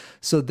well.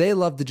 So they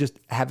love to just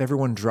have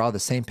everyone draw the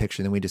same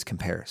picture, and then we just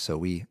compare. So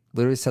we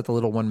literally set the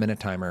little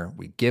 1-minute timer.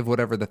 We give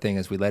whatever the thing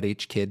is. We let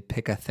each kid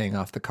pick a thing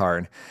off the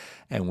card,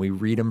 and we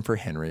read them for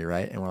Henry,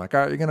 right? And we're like,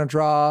 all right, you're going to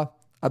draw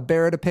a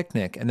bear at a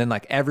picnic. And then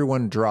like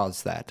everyone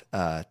draws that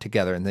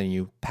together, and then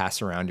you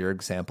pass around your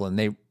example, and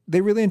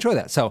they really enjoy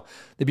that. So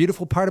the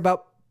beautiful part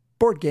about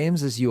board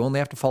games is you only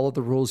have to follow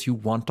the rules you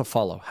want to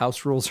follow.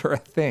 House rules are a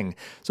thing.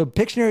 So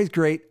Pictionary is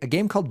great. A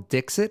game called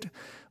Dixit,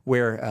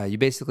 where you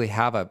basically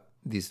have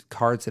these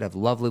cards that have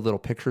lovely little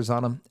pictures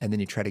on them, and then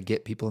you try to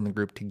get people in the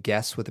group to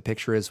guess what the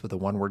picture is with a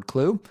one-word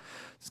clue.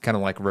 It's kind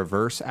of like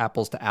reverse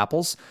apples to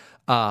apples.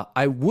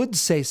 I would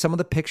say some of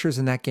the pictures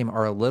in that game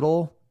are a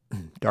little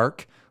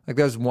dark. Like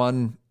there's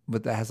one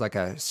that has like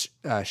a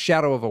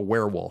shadow of a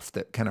werewolf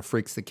that kind of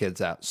freaks the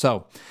kids out.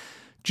 So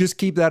just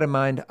keep that in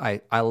mind.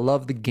 I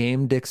love the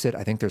game Dixit.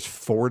 I think there's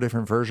 4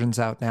 different versions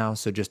out now.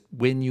 So just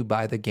when you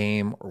buy the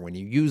game or when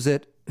you use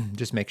it,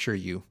 just make sure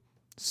you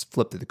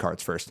flip through the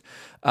cards first.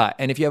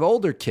 And if you have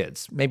older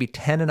kids, maybe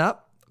 10 and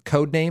up,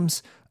 code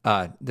names,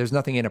 there's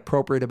nothing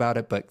inappropriate about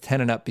it, but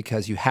 10 and up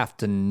because you have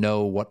to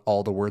know what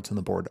all the words on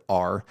the board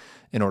are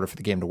in order for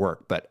the game to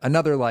work. But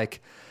another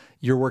like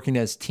you're working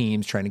as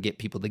teams trying to get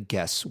people to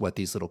guess what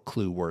these little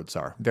clue words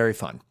are. Very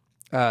fun.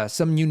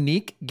 Some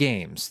unique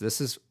games. This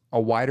is a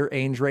wider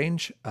age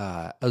range.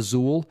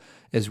 Azul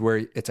is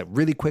where it's a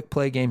really quick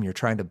play game. You're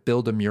trying to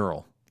build a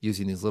mural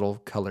using these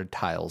little colored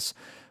tiles.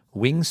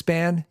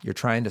 Wingspan, you're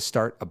trying to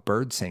start a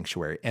bird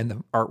sanctuary, and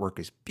the artwork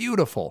is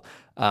beautiful.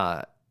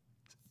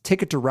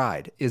 Ticket to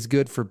Ride is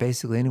good for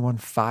basically anyone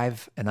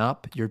 5 and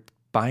up. You're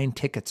buying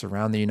tickets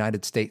around the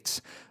United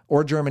States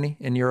or Germany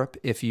in Europe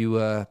if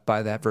you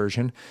buy that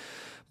version.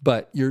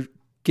 But you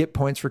get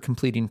points for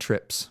completing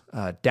trips.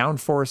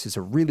 Downforce is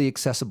a really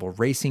accessible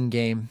racing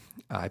game.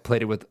 I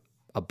played it with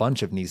a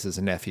bunch of nieces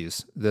and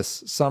nephews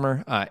this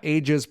summer.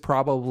 Ages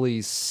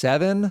probably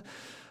 7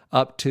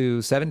 up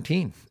to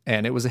 17.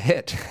 And it was a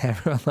hit.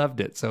 Everyone loved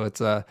it. So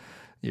it's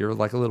you're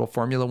like a little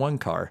Formula One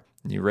car.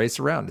 And you race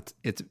around.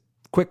 It's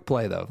quick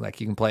play, though. Like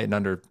you can play it in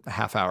under a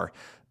half hour.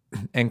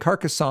 and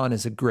Carcassonne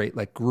is a great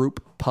like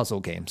group puzzle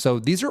game. So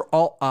these are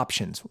all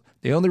options.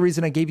 The only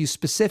reason I gave you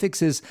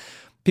specifics is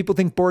people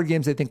think board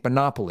games, they think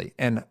Monopoly.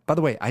 And by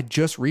the way, I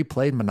just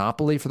replayed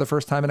Monopoly for the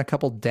first time in a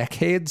couple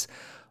decades.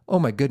 Oh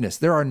my goodness,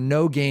 there are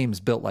no games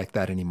built like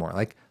that anymore.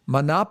 Like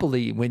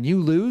Monopoly, when you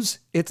lose,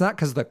 it's not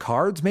because the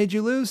cards made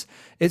you lose.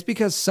 It's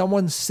because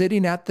someone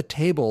sitting at the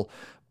table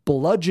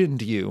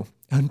bludgeoned you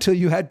until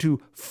you had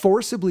to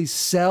forcibly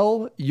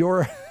sell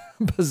your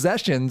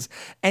possessions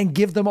and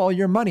give them all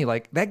your money.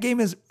 Like that game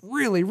is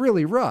really,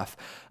 really rough.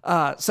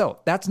 So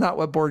that's not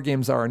what board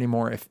games are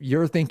anymore. If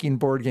you're thinking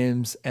board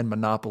games and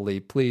Monopoly,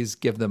 please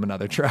give them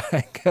another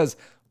try. Because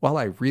while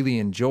I really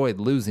enjoyed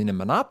losing in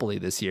Monopoly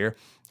this year,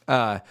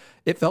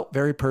 it felt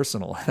very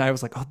personal. And I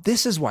was like, oh,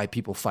 this is why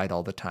people fight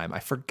all the time. I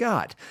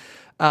forgot.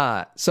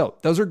 So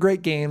those are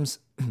great games.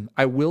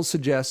 I will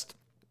suggest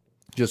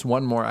just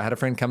one more. I had a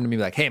friend come to me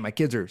like, hey, my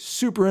kids are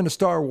super into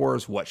Star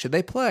Wars. What should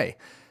they play?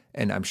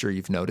 And I'm sure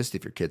you've noticed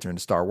if your kids are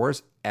into Star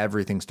Wars,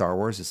 everything Star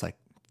Wars is like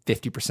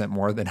 50%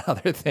 more than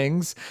other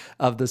things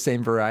of the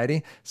same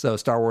variety. So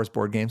Star Wars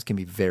board games can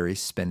be very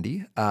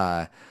spendy.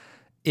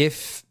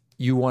 If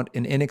you want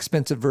an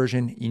inexpensive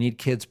version, you need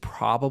kids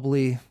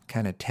probably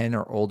kind of 10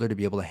 or older to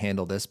be able to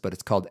handle this, but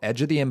it's called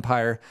Edge of the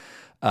Empire.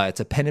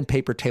 It's a pen and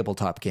paper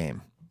tabletop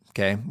game,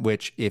 okay?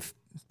 Which if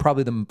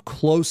probably the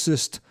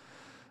closest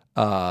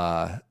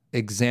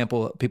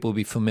example people will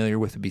be familiar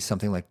with would be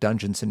something like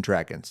Dungeons and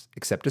Dragons,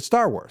 except it's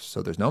Star Wars.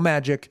 So there's no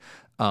magic,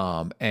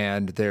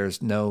 and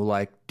there's no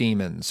like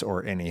demons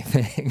or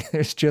anything.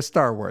 There's just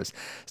Star Wars.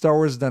 Star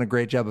Wars has done a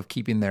great job of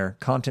keeping their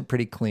content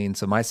pretty clean.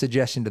 So my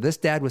suggestion to this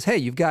dad was, hey,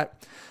 you've got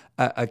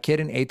a kid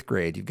in 8th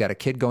grade. You've got a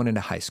kid going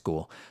into high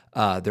school.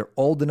 They're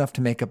old enough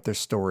to make up their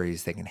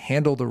stories. They can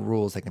handle the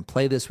rules. They can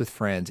play this with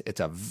friends.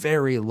 It's a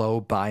very low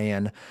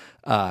buy-in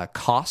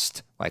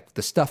cost. Like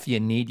the stuff you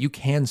need, you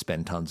can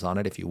spend tons on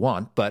it if you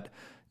want, but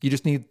you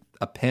just need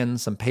a pen,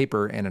 some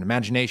paper, and an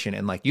imagination,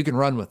 and like you can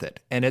run with it.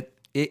 And it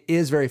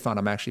is very fun.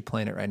 I'm actually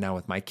playing it right now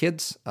with my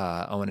kids.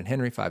 Owen and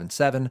Henry, 5 and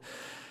 7,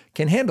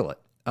 can handle it.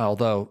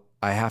 Although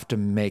I have to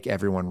make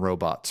everyone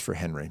robots for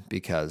Henry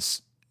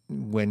because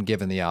when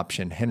given the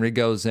option, Henry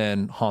goes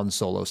in Han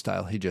Solo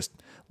style. He just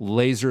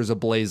lasers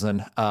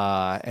ablazing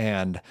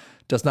and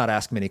does not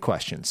ask many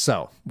questions.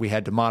 So we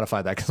had to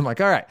modify that because I'm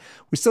like, all right,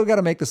 we still got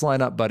to make this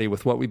line up, buddy,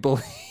 with what we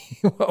believe.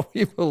 What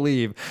we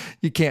believe.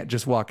 You can't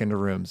just walk into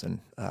rooms and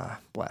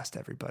blast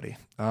everybody.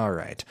 All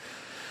right.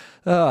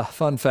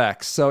 Fun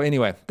facts. So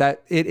anyway,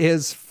 that it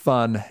is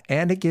fun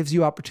and it gives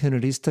you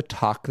opportunities to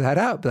talk that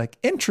out. Be like,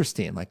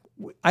 interesting. Like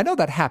I know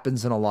that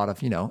happens in a lot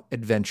of,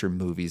 adventure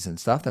movies and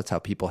stuff. That's how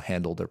people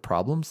handle their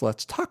problems.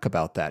 Let's talk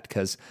about that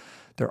because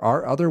there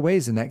are other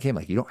ways in that game.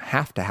 Like you don't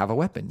have to have a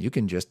weapon. You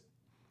can just,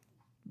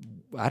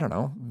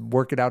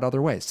 work it out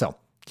other ways. So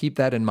keep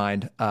that in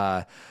mind.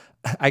 I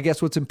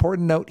guess what's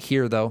important to note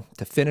here though,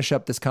 to finish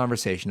up this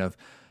conversation of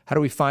how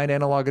do we find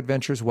analog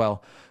adventures?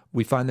 Well,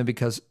 we find them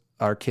because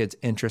our kids'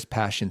 interests,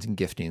 passions, and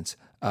giftings.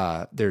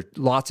 There's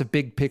lots of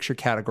big picture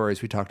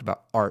categories. We talked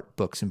about art,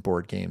 books, and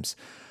board games.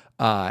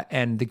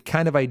 And the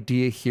kind of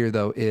idea here,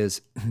 though,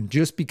 is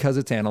just because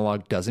it's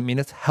analog doesn't mean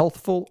it's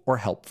healthful or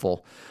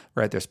helpful,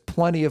 right? There's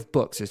plenty of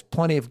books, there's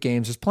plenty of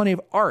games, there's plenty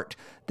of art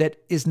that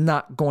is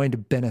not going to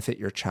benefit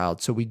your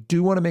child. So we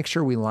do want to make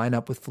sure we line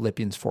up with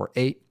Philippians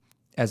 4:8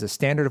 as a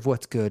standard of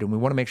what's good. And we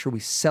want to make sure we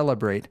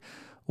celebrate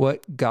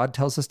what God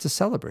tells us to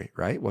celebrate,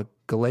 right? What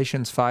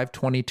Galatians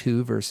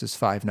 5:22 verses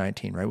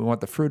 5:19, right? We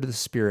want the fruit of the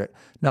Spirit,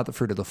 not the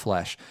fruit of the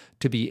flesh,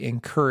 to be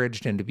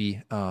encouraged and to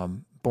be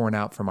borne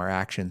out from our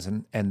actions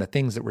and the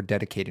things that we're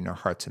dedicating our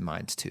hearts and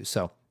minds to.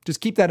 So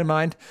just keep that in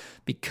mind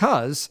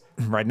because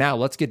right now,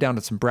 let's get down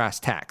to some brass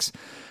tacks.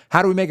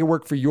 How do we make it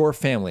work for your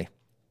family?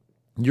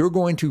 You're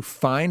going to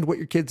find what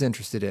your kid's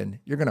interested in.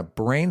 You're going to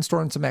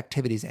brainstorm some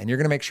activities and you're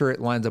going to make sure it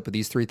lines up with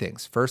these three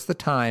things. First, the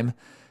time,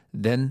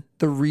 then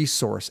the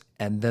resource,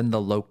 and then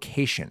the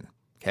location,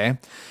 okay?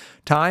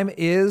 Time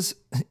is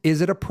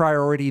it a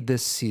priority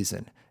this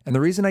season? And the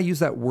reason I use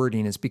that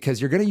wording is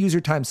because you're going to use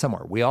your time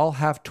somewhere. We all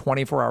have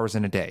 24 hours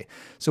in a day.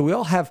 So we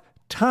all have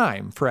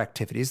time for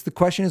activities. The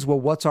question is, well,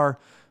 what's our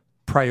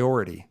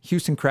priority?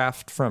 Houston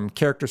Kraft from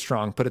Character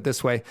Strong put it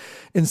this way.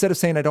 Instead of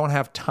saying I don't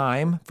have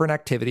time for an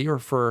activity or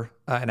for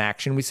an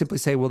action, we simply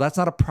say, well, that's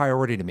not a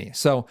priority to me.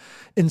 So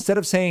instead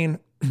of saying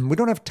we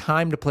don't have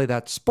time to play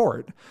that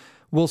sport,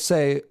 we'll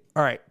say,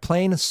 all right,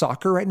 playing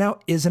soccer right now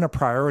isn't a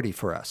priority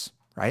for us,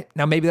 right?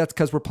 Now, maybe that's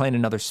because we're playing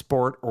another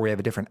sport or we have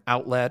a different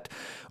outlet,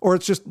 or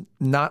it's just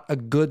not a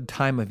good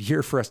time of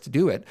year for us to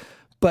do it.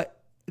 But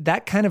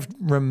that kind of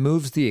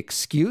removes the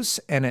excuse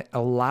and it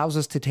allows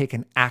us to take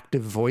an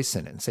active voice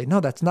in it and say, no,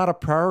 that's not a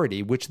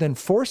priority, which then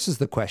forces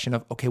the question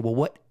of, okay, well,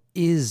 what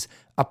is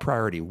a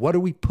priority? What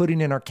are we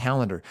putting in our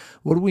calendar?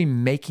 What are we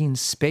making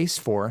space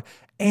for?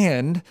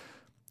 And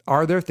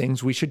are there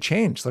things we should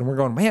change? Then we're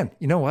going, man,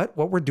 you know what?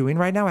 What we're doing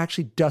right now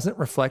actually doesn't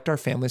reflect our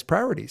family's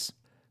priorities.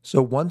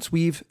 So once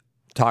we've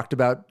talked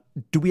about,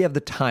 do we have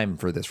the time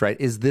for this, right?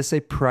 Is this a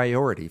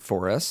priority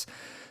for us?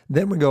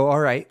 Then we go,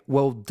 all right,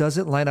 well, does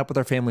it line up with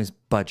our family's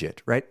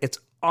budget, right? It's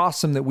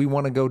awesome that we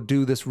want to go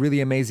do this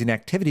really amazing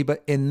activity.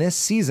 But in this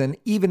season,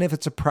 even if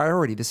it's a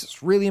priority, this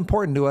is really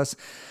important to us.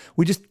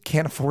 We just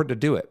can't afford to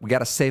do it. We got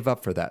to save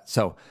up for that.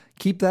 So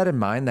keep that in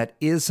mind. That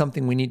is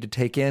something we need to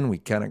take in. We're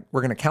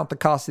going to count the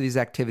cost of these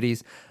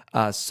activities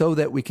so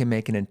that we can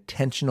make an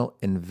intentional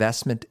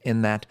investment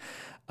in that.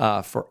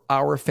 For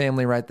our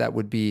family, right, that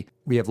would be,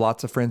 we have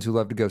lots of friends who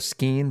love to go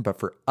skiing, but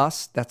for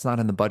us, that's not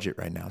in the budget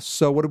right now.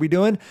 So what are we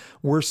doing?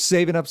 We're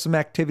saving up some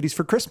activities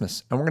for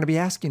Christmas, and we're going to be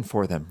asking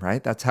for them,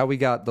 right? That's how we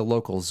got the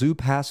local zoo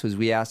pass, was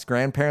we asked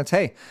grandparents,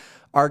 hey,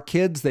 our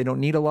kids, they don't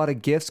need a lot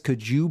of gifts.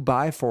 Could you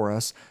buy for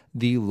us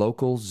the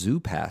local zoo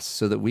pass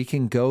so that we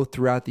can go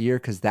throughout the year?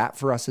 Because that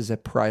for us is a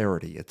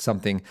priority. It's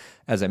something,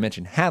 as I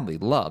mentioned, Hadley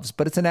loves,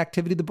 but it's an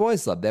activity the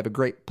boys love. They have a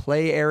great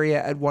play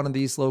area at one of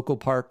these local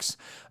parks.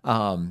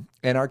 And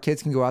our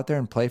kids can go out there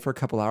and play for a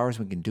couple hours.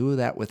 We can do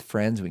that with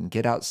friends. We can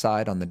get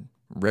outside on the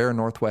rare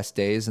Northwest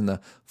days in the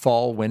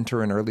fall,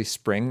 winter, and early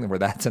spring where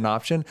that's an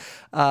option.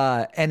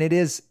 And it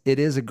is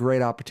a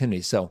great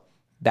opportunity. So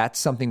that's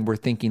something we're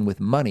thinking with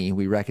money.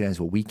 We recognize,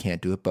 well, we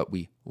can't do it, but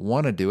we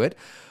want to do it.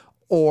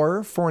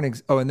 Or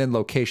and then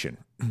location,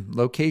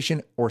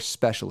 location or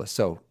specialist.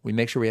 So we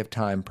make sure we have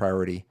time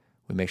priority.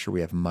 We make sure we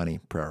have money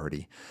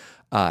priority.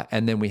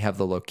 And then we have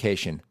the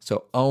location.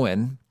 So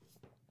Owen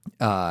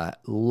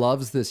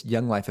loves this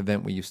Young Life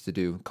event we used to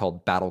do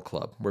called Battle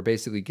Club, where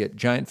basically get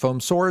giant foam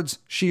swords,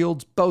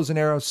 shields, bows and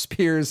arrows,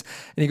 spears,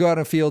 and you go out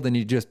on a field and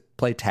you just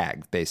play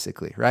tag,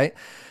 basically, right?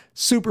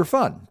 Super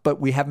fun,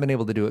 but we haven't been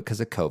able to do it because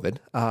of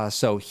COVID.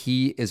 So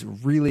he is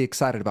really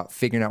excited about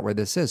figuring out where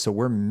this is. So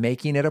we're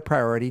making it a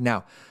priority.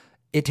 Now,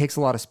 it takes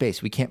a lot of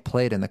space. We can't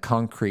play it in the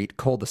concrete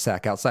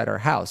cul-de-sac outside our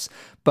house,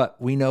 but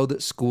we know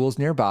that schools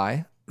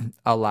nearby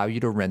allow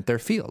you to rent their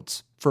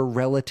fields for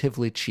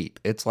relatively cheap.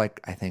 It's like,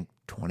 I think,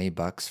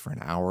 $20 for an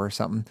hour or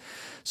something.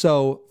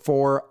 So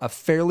for a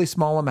fairly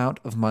small amount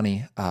of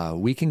money,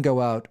 we can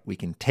go out, we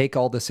can take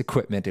all this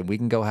equipment, and we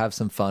can go have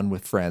some fun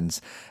with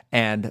friends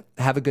and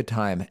have a good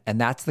time. And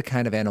that's the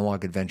kind of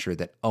analog adventure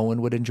that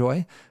Owen would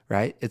enjoy,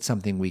 right? It's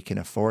something we can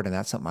afford, and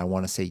that's something I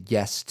want to say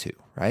yes to,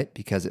 right?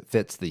 Because it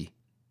fits the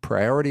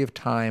priority of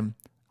time,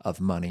 of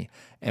money,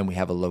 and we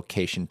have a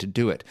location to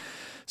do it.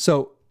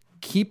 So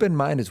keep in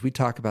mind as we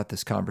talk about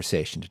this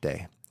conversation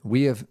today,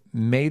 we have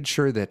made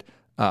sure that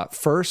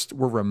first,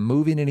 we're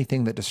removing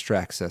anything that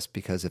distracts us,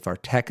 because if our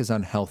tech is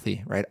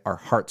unhealthy, right, our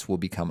hearts will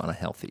become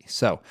unhealthy.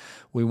 So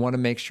we want to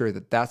make sure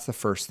that that's the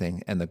first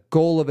thing. And the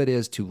goal of it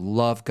is to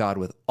love God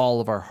with all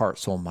of our heart,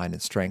 soul, mind,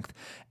 and strength.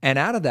 And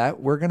out of that,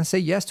 we're going to say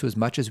yes to as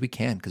much as we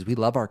can because we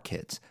love our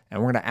kids. And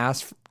we're going to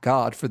ask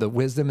God for the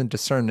wisdom and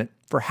discernment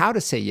for how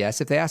to say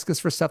yes. If they ask us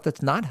for stuff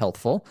that's not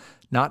helpful,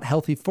 not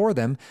healthy for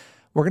them,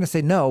 we're going to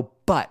say no,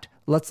 but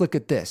let's look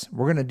at this.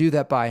 We're going to do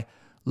that by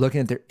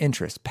looking at their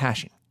interests,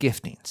 passion,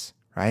 giftings,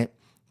 right?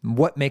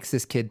 What makes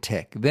this kid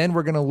tick? Then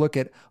we're going to look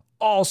at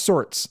all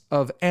sorts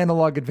of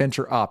analog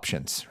adventure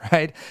options,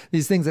 right?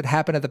 These things that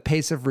happen at the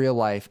pace of real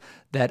life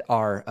that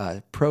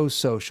are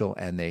pro-social,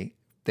 and they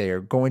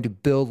are going to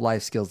build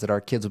life skills that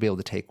our kids will be able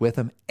to take with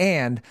them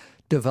and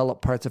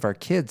develop parts of our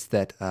kids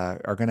that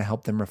are going to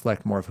help them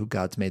reflect more of who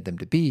God's made them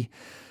to be.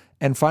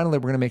 And finally,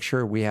 we're going to make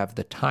sure we have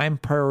the time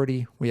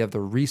priority, we have the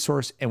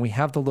resource, and we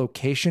have the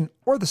location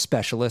or the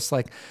specialist.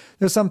 Like,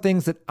 there's some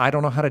things that I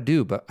don't know how to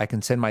do, but I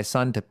can send my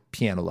son to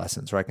piano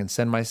lessons, or I can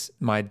send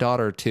my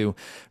daughter to,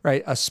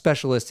 right, a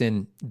specialist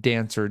in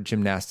dance or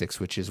gymnastics,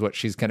 which is what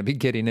she's going to be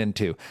getting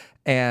into.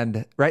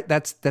 And right,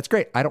 that's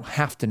great. I don't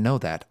have to know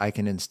that. I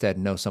can instead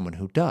know someone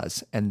who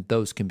does, and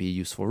those can be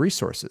useful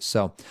resources.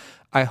 So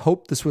I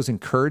hope this was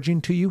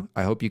encouraging to you.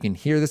 I hope you can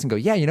hear this and go,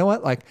 yeah, you know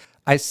what? Like,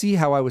 I see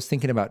how I was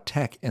thinking about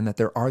tech and that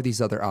there are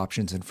these other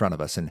options in front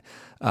of us. And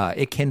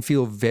it can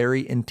feel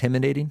very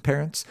intimidating,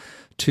 parents,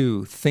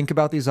 to think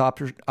about these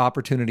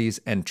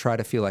opportunities and try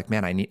to feel like,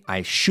 man,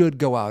 I should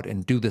go out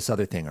and do this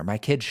other thing, or my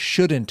kid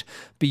shouldn't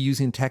be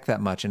using tech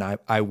that much. And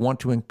I want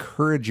to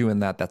encourage you in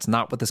that. That's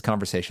not what this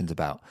conversation's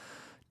about.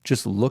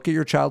 Just look at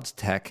your child's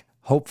tech.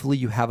 Hopefully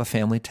you have a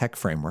family tech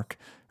framework,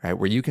 right,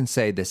 where you can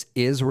say this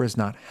is or is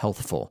not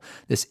healthful.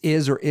 This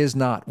is or is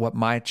not what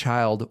my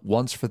child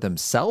wants for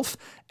themselves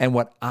and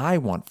what I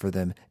want for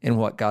them and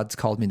what God's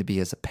called me to be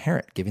as a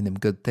parent, giving them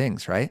good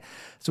things, right?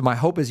 So my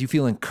hope is you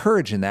feel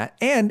encouraged in that.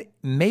 And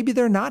maybe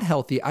they're not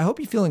healthy. I hope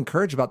you feel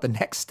encouraged about the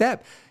next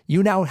step.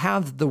 You now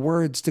have the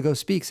words to go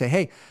speak. Say,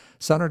 hey,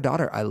 son or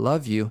daughter, I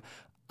love you.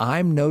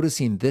 I'm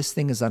noticing this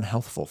thing is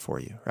unhealthful for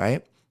you,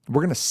 right?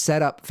 We're going to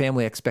set up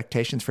family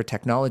expectations for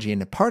technology.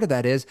 And a part of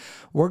that is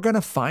we're going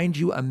to find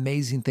you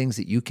amazing things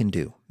that you can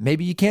do.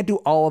 Maybe you can't do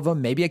all of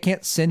them. Maybe I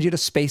can't send you to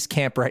space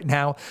camp right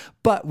now,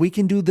 but we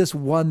can do this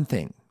one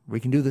thing. We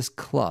can do this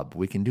club.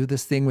 We can do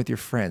this thing with your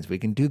friends. We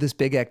can do this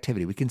big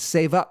activity. We can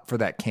save up for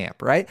that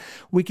camp, right?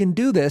 We can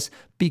do this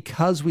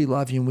because we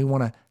love you and we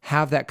want to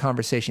have that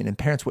conversation. And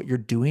parents, what you're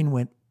doing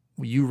when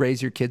you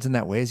raise your kids in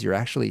that way is you're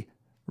actually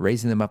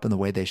raising them up in the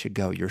way they should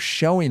go. You're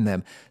showing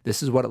them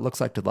this is what it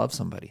looks like to love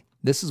somebody.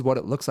 This is what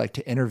it looks like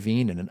to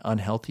intervene in an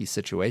unhealthy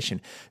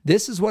situation.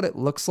 This is what it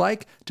looks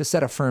like to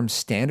set a firm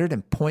standard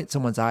and point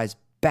someone's eyes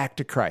back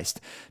to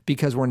Christ,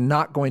 because we're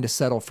not going to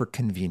settle for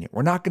convenient.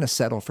 We're not going to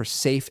settle for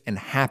safe and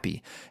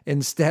happy.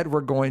 Instead,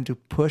 we're going to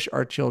push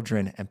our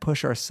children and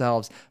push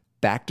ourselves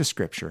back to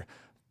Scripture,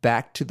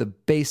 back to the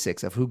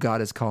basics of who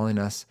God is calling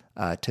us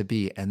to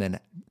be, and then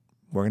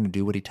we're going to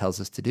do what he tells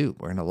us to do.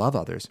 We're going to love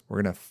others.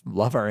 We're going to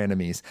love our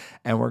enemies,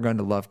 and we're going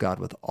to love God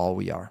with all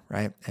we are,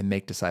 right? And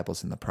make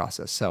disciples in the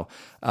process. So,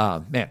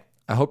 man,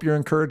 I hope you're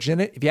encouraged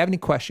in it. If you have any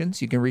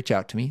questions, you can reach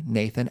out to me,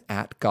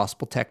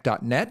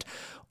 nathan@gospeltech.net,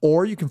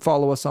 or you can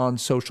follow us on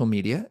social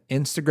media,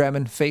 Instagram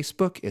and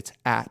Facebook. It's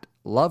at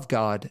Love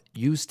God,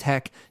 Use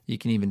Tech. You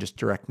can even just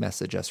direct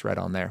message us right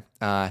on there.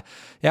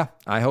 Yeah,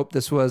 I hope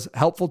this was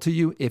helpful to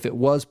you. If it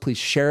was, please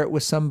share it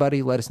with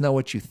somebody. Let us know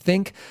what you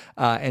think,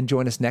 and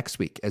join us next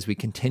week as we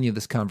continue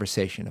this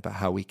conversation about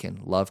how we can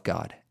love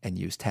God and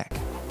use tech.